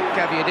for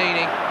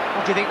Gabbiadini.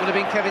 What do you think would have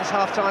been Kevin's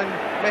half-time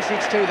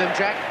message to them,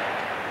 Jack?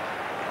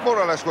 More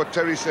or less what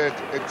Terry said.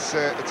 It's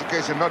a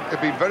case of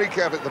being very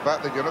careful at the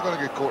back, that you're not going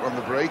to get caught on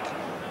the break.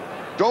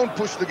 Don't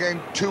push the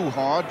game too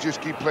hard. Just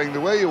keep playing the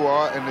way you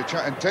are and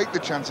take the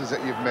chances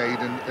that you've made,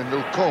 and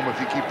they'll come if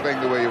you keep playing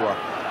the way you are.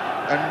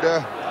 And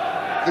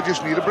they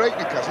just need a break,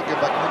 Newcastle, get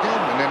back in the game,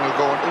 and then they'll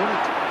go and own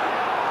it.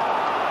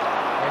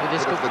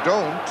 But if they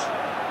don't,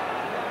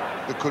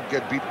 they could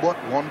get beat, what,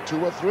 1,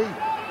 2 or 3?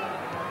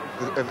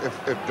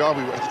 If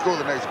Derby were to score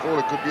the next goal,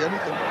 it could be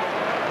anything.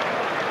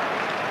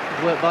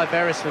 Good work by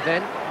Beresford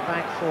then,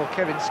 back for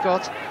Kevin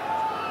Scott.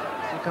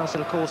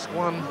 Newcastle, of course,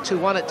 won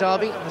 2-1 at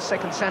Derby on the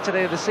second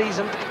Saturday of the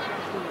season.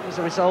 It was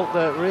a result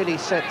that really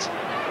set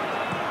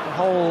the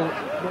whole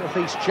North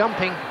East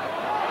jumping.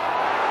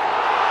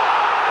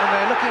 And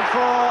they're looking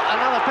for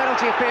another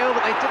penalty appeal,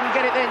 but they didn't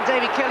get it then.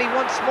 David Kelly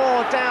once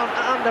more down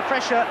under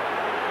pressure.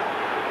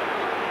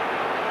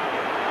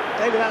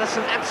 David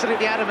Allison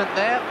absolutely adamant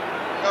there.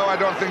 No, I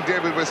don't think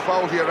David was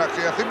fouled here,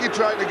 actually. I think he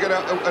tried to get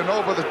an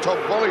over-the-top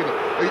volley.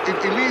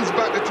 He leans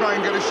back to try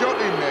and get a shot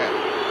in there.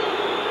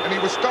 And he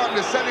was starting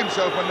to set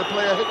himself when the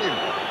player hit him.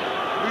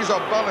 He's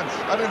off balance.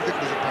 I didn't think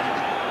it was a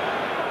penalty.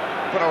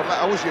 But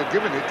I wish he had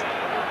given it.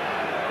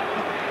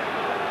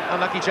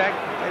 Unlucky, Jack.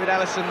 David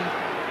Allison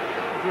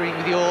agreeing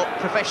with your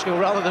professional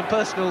rather than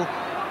personal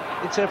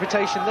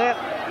interpretation there.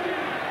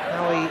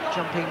 Howie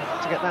jumping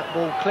to get that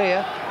ball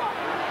clear.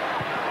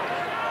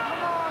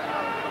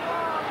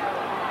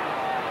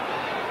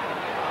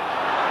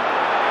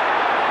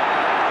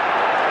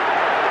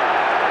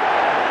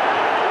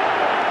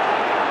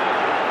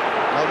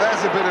 Now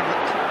there's a bit of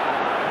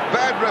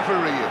bad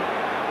refereeing.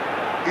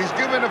 He's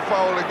given a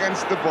foul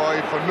against the boy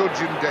for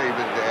nudging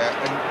David there,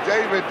 and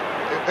David,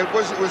 it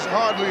was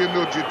hardly a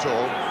nudge at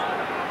all.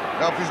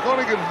 Now, if he's going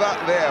to give that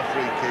there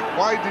free kick,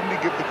 why didn't he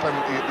give the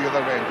penalty at the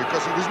other end?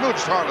 Because he was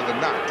nudged harder than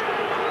that.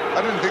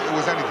 I didn't think there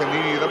was anything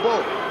in either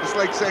ball. It's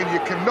like saying you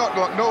cannot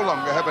no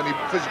longer have any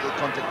physical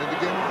contact in the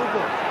game of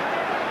football.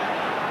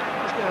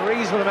 There's been a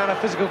reasonable amount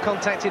of physical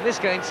contact in this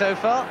game so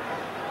far,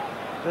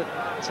 but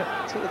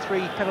 2 or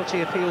 3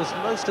 penalty appeals,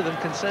 most of them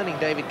concerning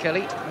David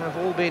Kelly, have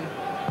all been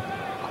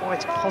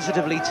quite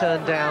positively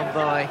turned down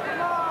by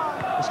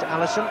Mr.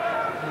 Allison.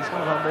 He's one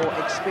of our more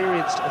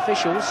experienced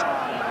officials.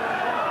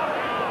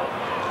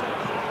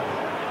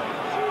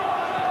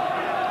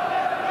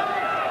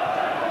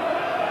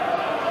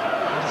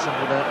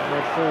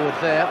 Nod forward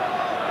there.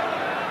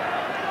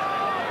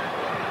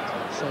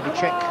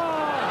 Srniceck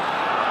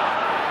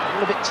a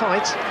little bit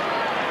tight.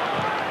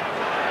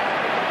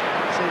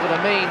 See what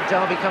I mean?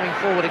 Derby coming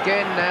forward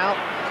again now.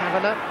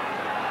 Kavanagh.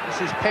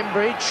 This is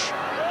Pembridge.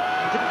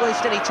 He didn't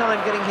waste any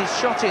time getting his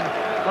shot in,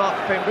 Mark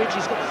Pembridge.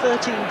 He's got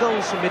 13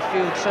 goals from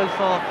midfield so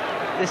far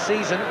this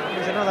season.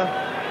 There's another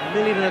 $1.25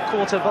 million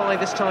buy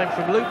this time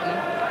from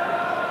Luton.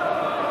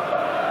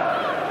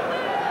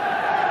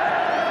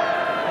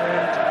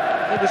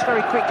 He was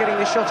very quick getting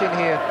the shot in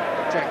here,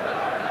 Jack.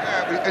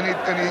 Yeah,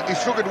 and he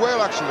struck it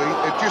well, actually.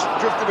 It just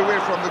drifted away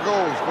from the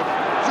goals, but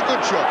it's a good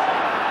shot.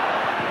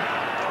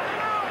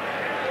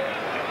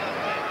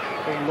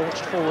 Ball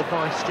launched forward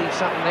by Steve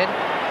Sutton then.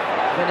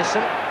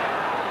 Venison.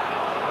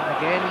 And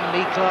again,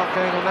 Lee Clark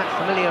going on that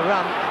familiar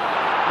run.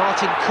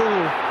 Martin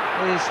Cool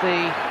is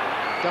the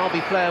Derby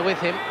player with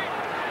him.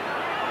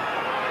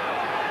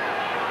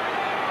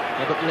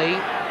 Robert Lee.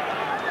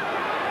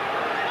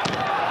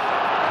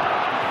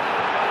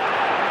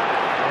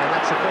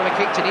 It's a corner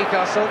kick to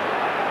Newcastle.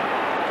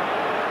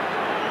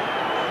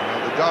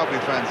 The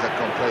Derby fans are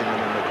complaining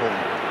in the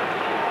corner.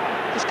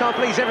 Just can't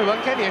please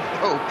everyone, can you?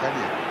 Oh, can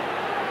you?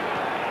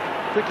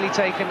 Quickly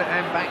taken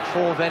and back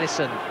for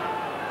Venison.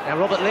 Now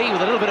Robert Lee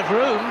with a little bit of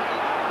room.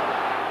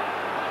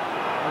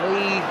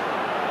 Lee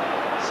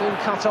soon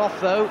cut off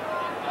though.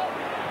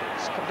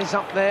 Scott is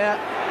up there.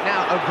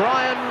 Now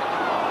O'Brien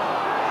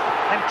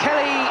and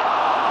Kelly.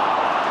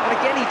 And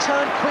again he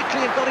turned quickly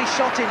and got his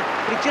shot in,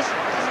 but he just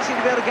doesn't seem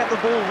to be able to get the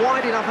ball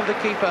wide enough of the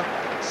keeper.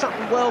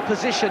 Sutton well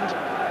positioned.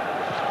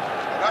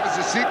 That is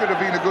the secret of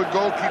being a good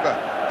goalkeeper.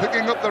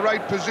 Picking up the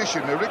right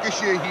position. A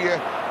ricochet here,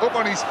 up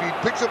on his feet,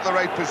 picks up the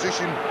right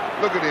position.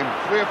 Look at him,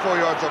 3 or 4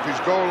 yards off his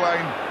goal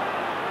line.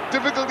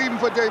 Difficult even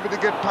for David to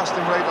get past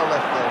him right or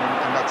left there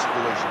in that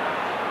situation.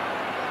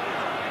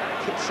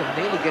 Kitson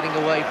nearly getting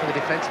away from the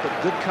defence, but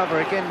good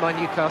cover again by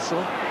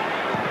Newcastle.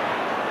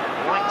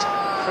 Right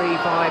free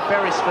by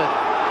Beresford.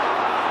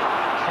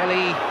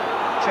 Kelly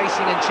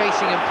chasing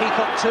and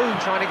Peacock too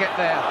trying to get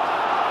there.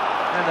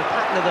 And the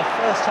pattern of the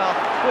first half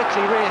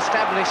quickly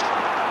re-established.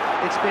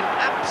 It's been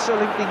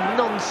absolutely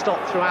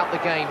non-stop throughout the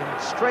game.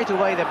 And straight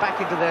away they're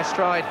back into their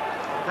stride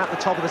at the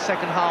top of the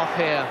second half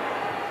here.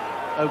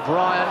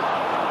 O'Brien,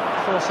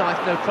 Forsyth,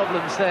 no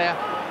problems there,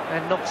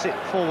 and knocks it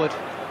forward.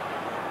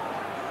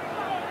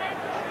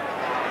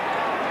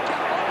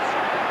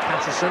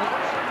 Patterson,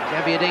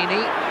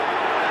 Gabbiadini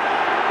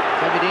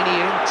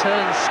in,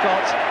 turns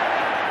Scott.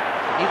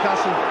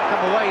 Newcastle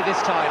come away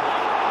this time.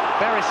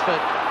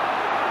 Beresford.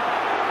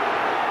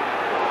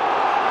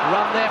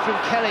 Run there from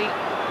Kelly.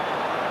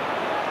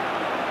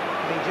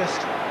 He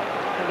just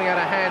holding out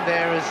a hand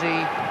there as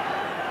he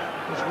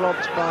was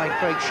robbed by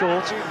Craig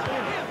Short.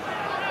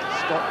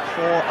 Scott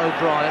for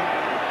O'Brien.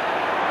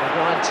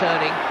 O'Brien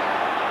turning.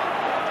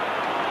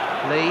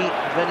 Lee,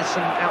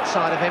 Venison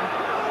outside of him.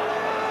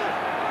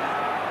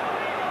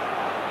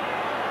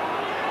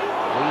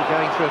 Lee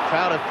going through a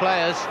crowd of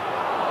players.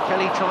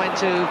 Kelly trying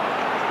to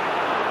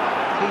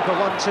keep a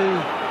 1-2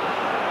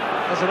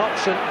 as an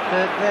option.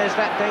 There's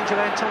that danger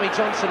man, Tommy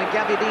Johnson and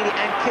Gabbiadini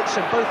and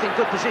Kitson both in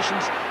good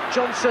positions.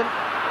 Johnson,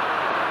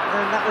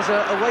 and that was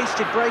a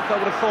wasted break, I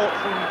would have thought,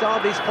 from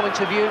Derby's point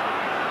of view.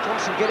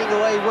 Johnson getting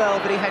away well,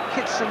 but he had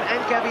Kitson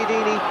and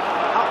Gabbiadini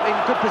up in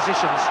good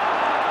positions.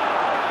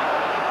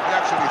 He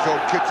actually thought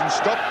Kitson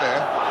stopped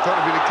there.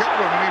 Thought if he'd have kept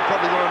running, he'd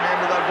probably got on the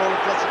end of that ball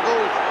across the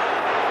goal.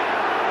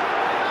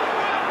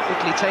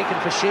 Quickly taken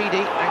for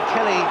Sheedy, and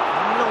Kelly,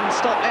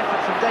 non-stop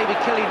effort from David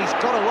Kelly, and he's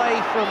got away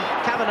from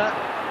Kavanagh.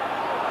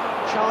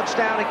 Charged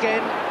down again.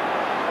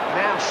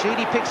 Now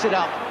Sheedy picks it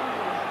up.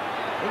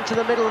 Into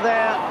the middle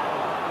there.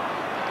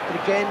 But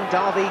again,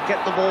 Derby get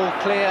the ball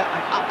clear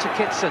and up to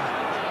Kitson.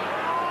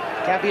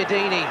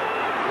 Gabbiadini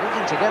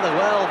working together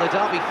well, the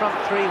Derby front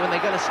three when they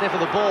get a sniff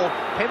of the ball.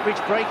 Pembridge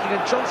breaking,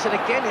 and Johnson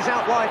again is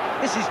out wide.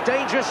 This is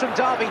dangerous from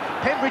Derby.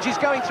 Pembridge is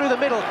going through the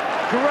middle.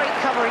 Great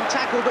covering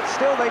tackle, but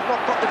still they've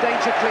not got the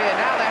danger clear.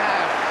 Now they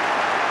have.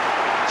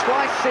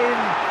 Twice in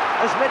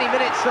as many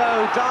minutes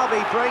though,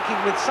 Derby breaking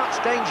with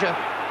such danger.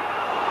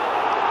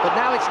 But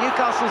now it's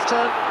Newcastle's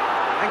turn,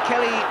 and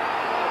Kelly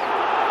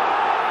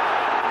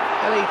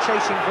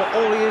chasing for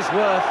all he is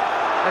worth,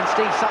 and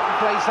Steve Sutton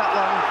plays that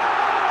one.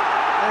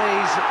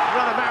 He's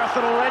run a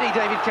marathon already,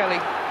 David Kelly.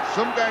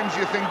 Sometimes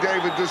you think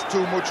David does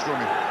too much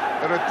running.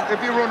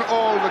 If you run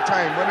all the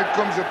time, when it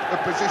comes a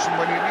position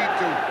when you need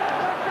to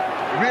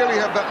really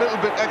have that little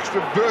bit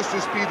extra burst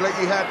of speed like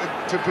he had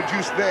to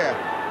produce there,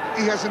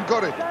 he hasn't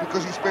got it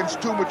because he spends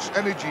too much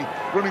energy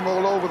running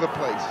all over the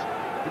place.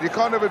 But you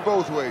can't have it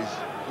both ways.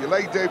 You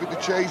like David to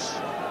chase,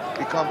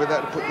 he can't be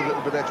there to put a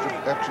little bit extra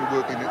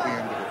work in at the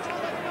end of it.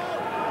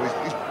 But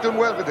he's done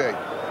well today.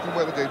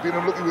 He's been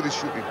unlucky with his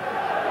shooting.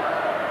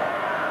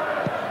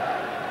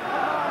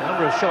 A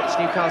number of shots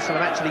Newcastle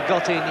have actually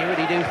got in. You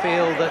really do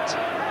feel that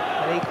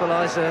an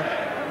equaliser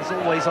is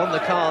always on the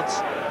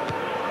cards.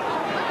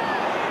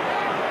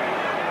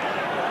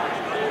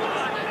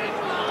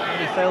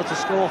 Only failed to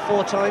score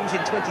 4 times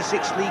in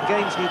 26 league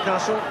games,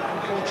 Newcastle.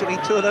 Unfortunately,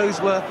 2 of those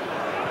were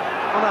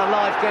on our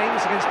live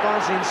games against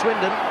Barnsley and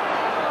Swindon.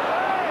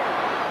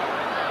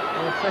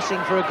 They're pressing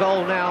for a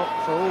goal now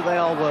for all they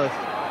are worth.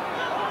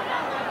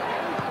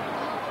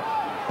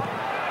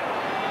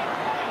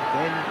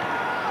 Again,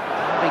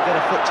 they get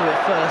a foot to it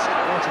first,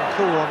 right and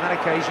cool on that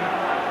occasion.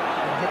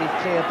 And headed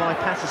clear by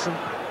Patterson.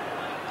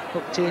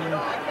 Hooked in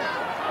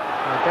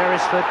by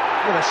Beresford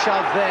with a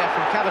shove there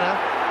from Kavanagh.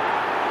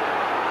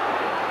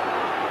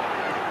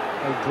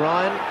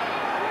 O'Brien.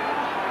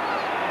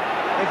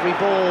 Every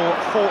ball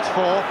fought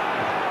for.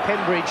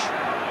 Pembridge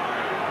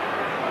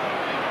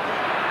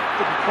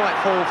didn't quite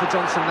fall for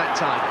Johnson that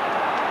time.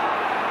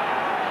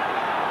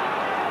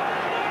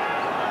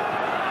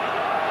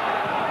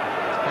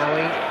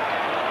 Howie.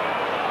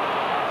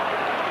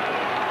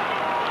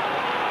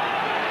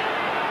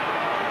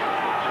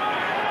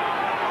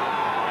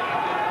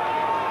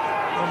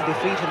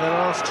 Undefeated in their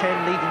last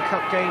 10 League and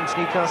Cup games,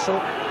 Newcastle.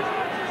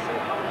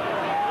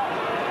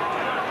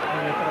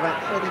 And they've got about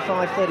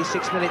 35,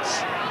 36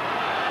 minutes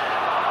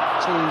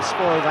to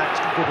spoil that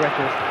good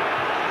record.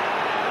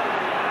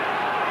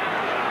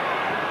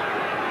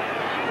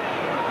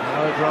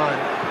 O'Brien.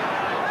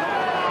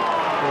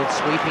 Good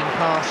sweeping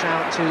pass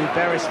out to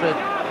Beresford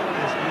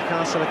as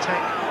Newcastle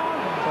attack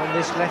on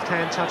this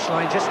left-hand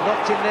touchline, just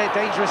knocked in there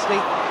dangerously,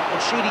 and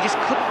Sheedy just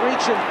couldn't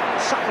reach him.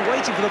 Sutton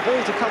waiting for the ball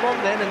to come on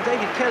then, and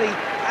David Kelly,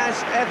 as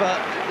ever,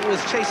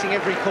 was chasing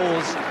every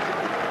cause.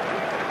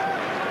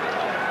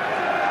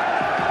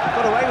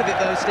 Got away with it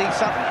though, Steve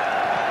Sutton.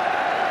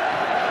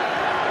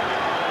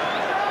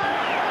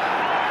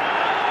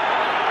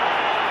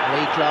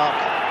 Lee Clark.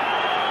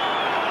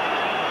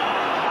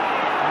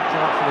 Lee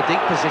Clark from a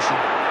deep position.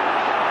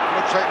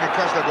 Looks like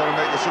Newcastle are going to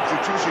make a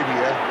substitution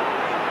here.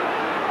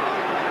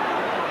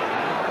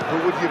 Who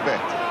would you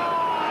bet?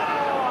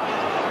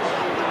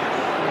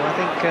 Well, I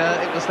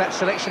think it was that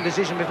selection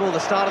decision before the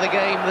start of the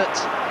game that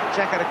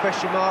Jack had a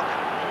question mark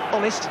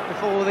honest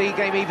before the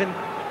game even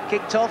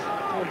kicked off.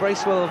 Paul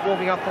Bracewell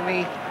warming up on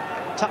the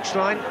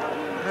touchline.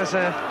 There's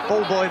a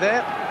ball boy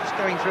there, just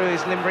going through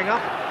his limbering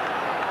up.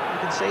 You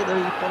can see the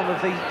bottom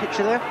of the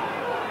picture there.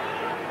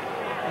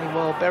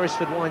 Meanwhile,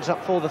 Beresford winds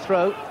up for the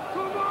throw.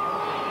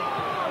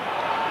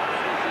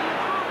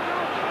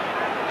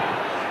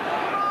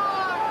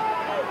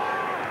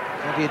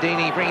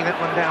 Gaviadini bringing that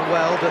one down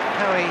well, but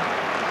Harry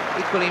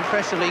equally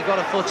impressively got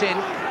a foot in.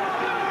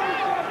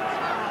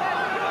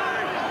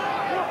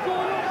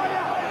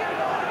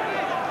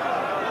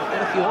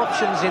 Got a few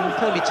options in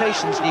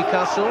permutations,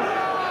 Newcastle,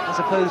 as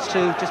opposed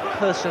to just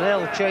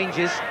personnel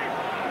changes.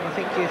 I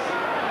think if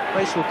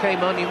Bracewell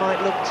came on, you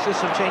might look to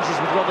some changes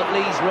with Robert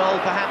Lee's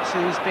role, perhaps,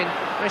 who's been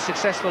very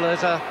successful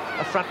as a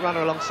front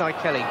runner alongside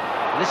Kelly.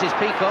 And this is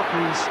Peacock,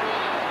 who's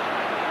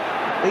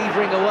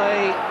beavering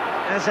away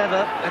as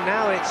ever, and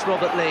now it's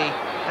Robert Lee,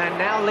 and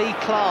now Lee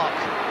Clark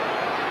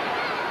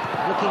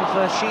looking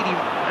for Sheedy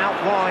out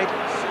wide.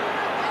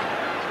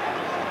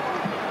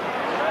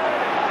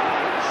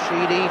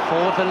 Sheedy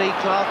forward for Lee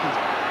Clark, and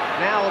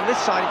now on this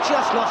side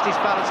just lost his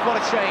balance. What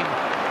a shame.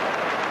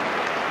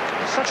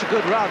 It's such a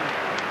good run.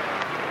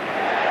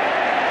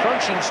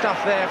 Crunching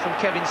stuff there from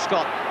Kevin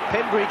Scott.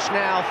 Pembridge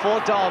now for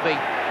Derby,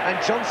 and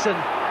Johnson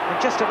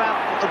just about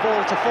got the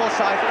ball to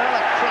Forsyth.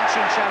 Another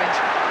crunching challenge.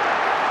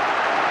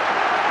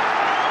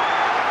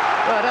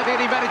 Well, I don't think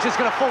any manager's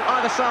going to fault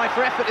either side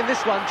for effort in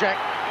this one, Jack.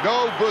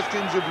 No,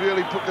 Bustins have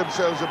really put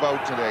themselves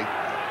about today.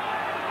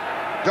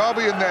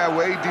 Derby in their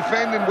way,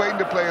 defending, waiting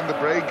to play in the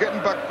break,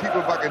 getting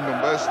people back in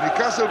numbers.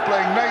 Newcastle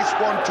playing nice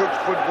one-touch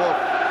football,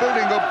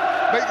 building up,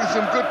 making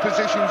some good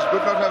positions,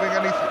 but not having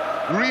any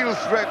real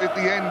threat at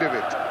the end of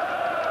it.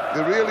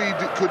 They really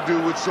could do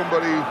with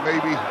somebody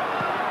maybe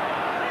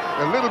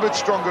a little bit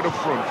stronger up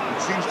front.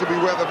 It seems to be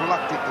where they've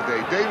lacked it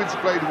today. David's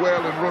played well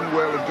and run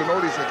well and done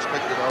all he's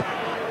expected of,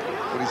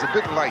 but he's a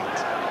bit light.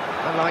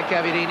 Unlike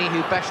Gaviadini,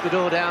 who bashed the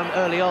door down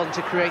early on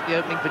to create the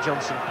opening for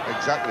Johnson.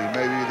 Exactly,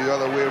 maybe the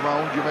other way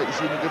around, you might have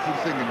seen a different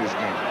thing in this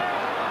game.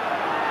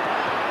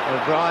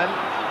 O'Brien,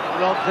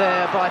 robbed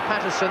there by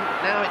Patterson.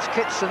 Now it's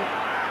Kitson.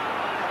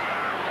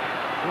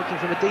 Looking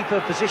from a deeper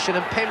position,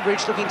 and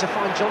Pembridge looking to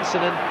find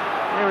Johnson, and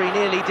Mary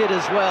nearly did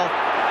as well.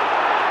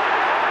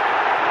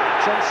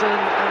 Johnson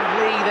and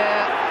Lee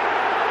there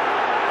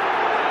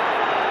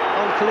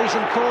on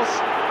collision course.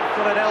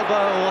 Got an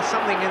elbow or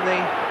something in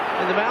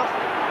the mouth.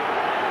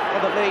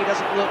 Robert Lee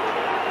doesn't look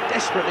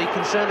desperately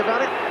concerned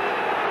about it.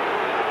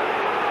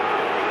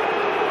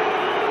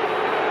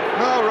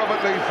 No,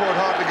 Robert Lee fought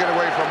hard to get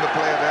away from the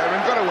player there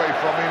and got away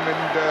from him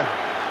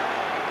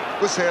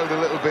and was held a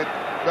little bit.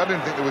 I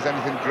didn't think there was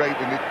anything great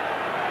in it.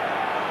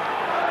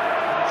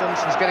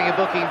 Johnson's getting a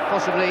booking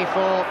possibly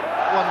for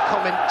one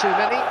comment too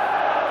many.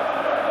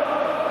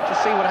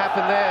 Just see what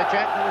happened there,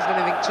 Jack. There wasn't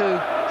anything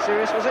too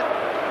serious, was it?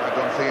 I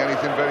don't think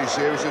anything very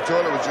serious at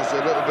all. It was just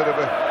a little bit of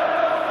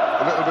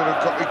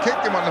he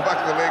kicked him on the back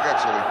of the leg,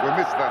 actually. We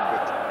missed that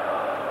bit.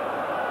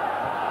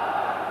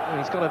 Well,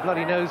 he's got a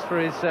bloody nose for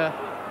his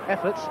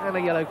efforts and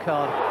a yellow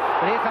card.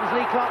 But here comes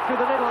Lee Clark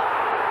through the middle.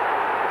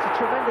 It's a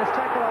tremendous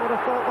tackle, I would have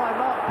thought, by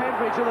Mark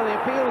Pembridge, although the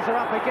appeals are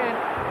up again.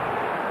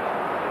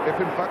 If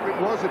in fact it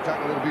was a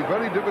tackle, it'll be a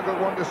very difficult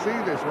one to see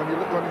this when you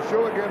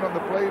show again on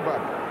the playback.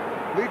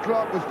 Lee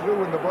Clark was through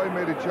and the boy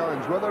made a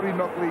challenge. Whether he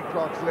knocked Lee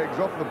Clark's legs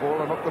off the ball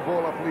or knocked the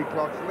ball off Lee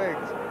Clark's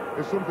legs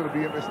is something to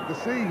be interesting to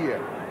see here.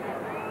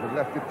 But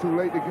left it too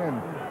late again.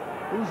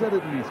 Who's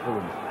editing these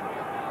films?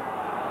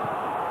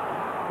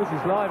 This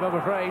is live, I'm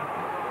afraid.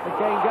 The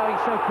game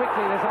going so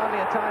quickly, there's hardly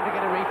a time to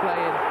get a replay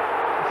in.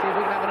 Let's see if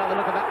we can have another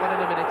look at that one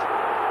in a minute.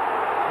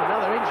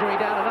 Another injury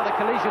down, another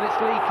collision. It's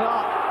Lee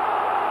Clark.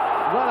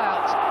 Well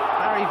out.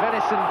 Barry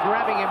Venison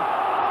grabbing him.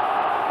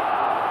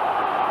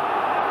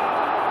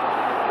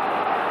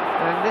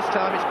 And this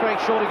time it's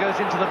Craig Shaw who goes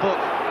into the book.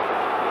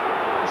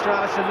 Mr.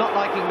 Allison not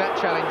liking that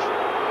challenge.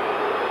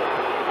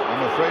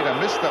 I'm afraid I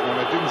missed that one.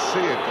 I didn't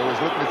see it. I was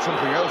looking at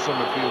something else on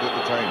the field at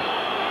the time.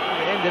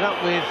 It ended up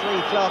with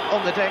Lee Clark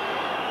on the deck.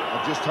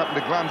 I just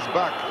happened to glance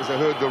back as I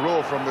heard the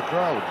roar from the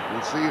crowd.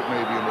 We'll see it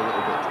maybe in a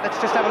little bit.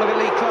 Let's just have a look at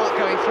Lee Clark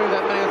going through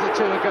that minute or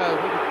two ago.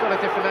 We've got a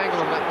different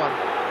angle on that one.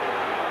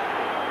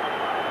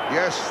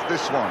 Yes,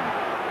 this one.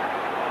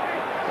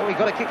 Oh, he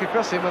got a kick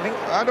across him, I think.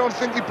 I don't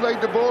think he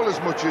played the ball as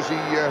much as he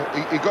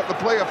got the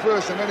player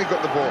first and then he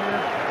got the ball.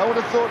 I would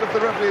have thought if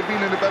the referee had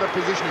been in a better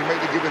position, he might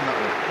have given that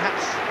one.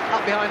 Perhaps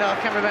up behind our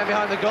cameraman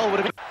behind the goal would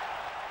have been...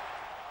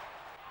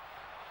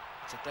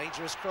 It's a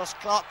dangerous cross.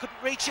 Clark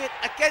couldn't reach it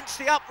against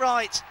the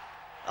upright.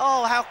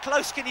 Oh, how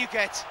close can you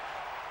get?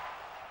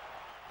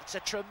 It's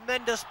a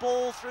tremendous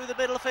ball through the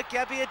middle for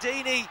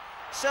Gabbiadini.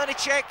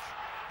 Srniceck,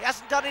 he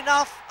hasn't done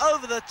enough.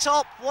 Over the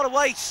top, what a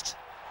waste.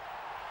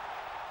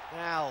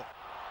 Now,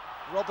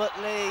 Robert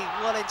Lee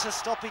well into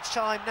stoppage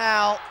time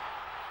now.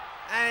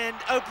 And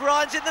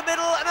O'Brien's in the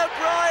middle, and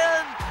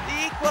O'Brien,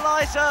 the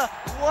equaliser,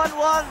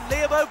 1-1,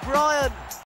 Liam O'Brien.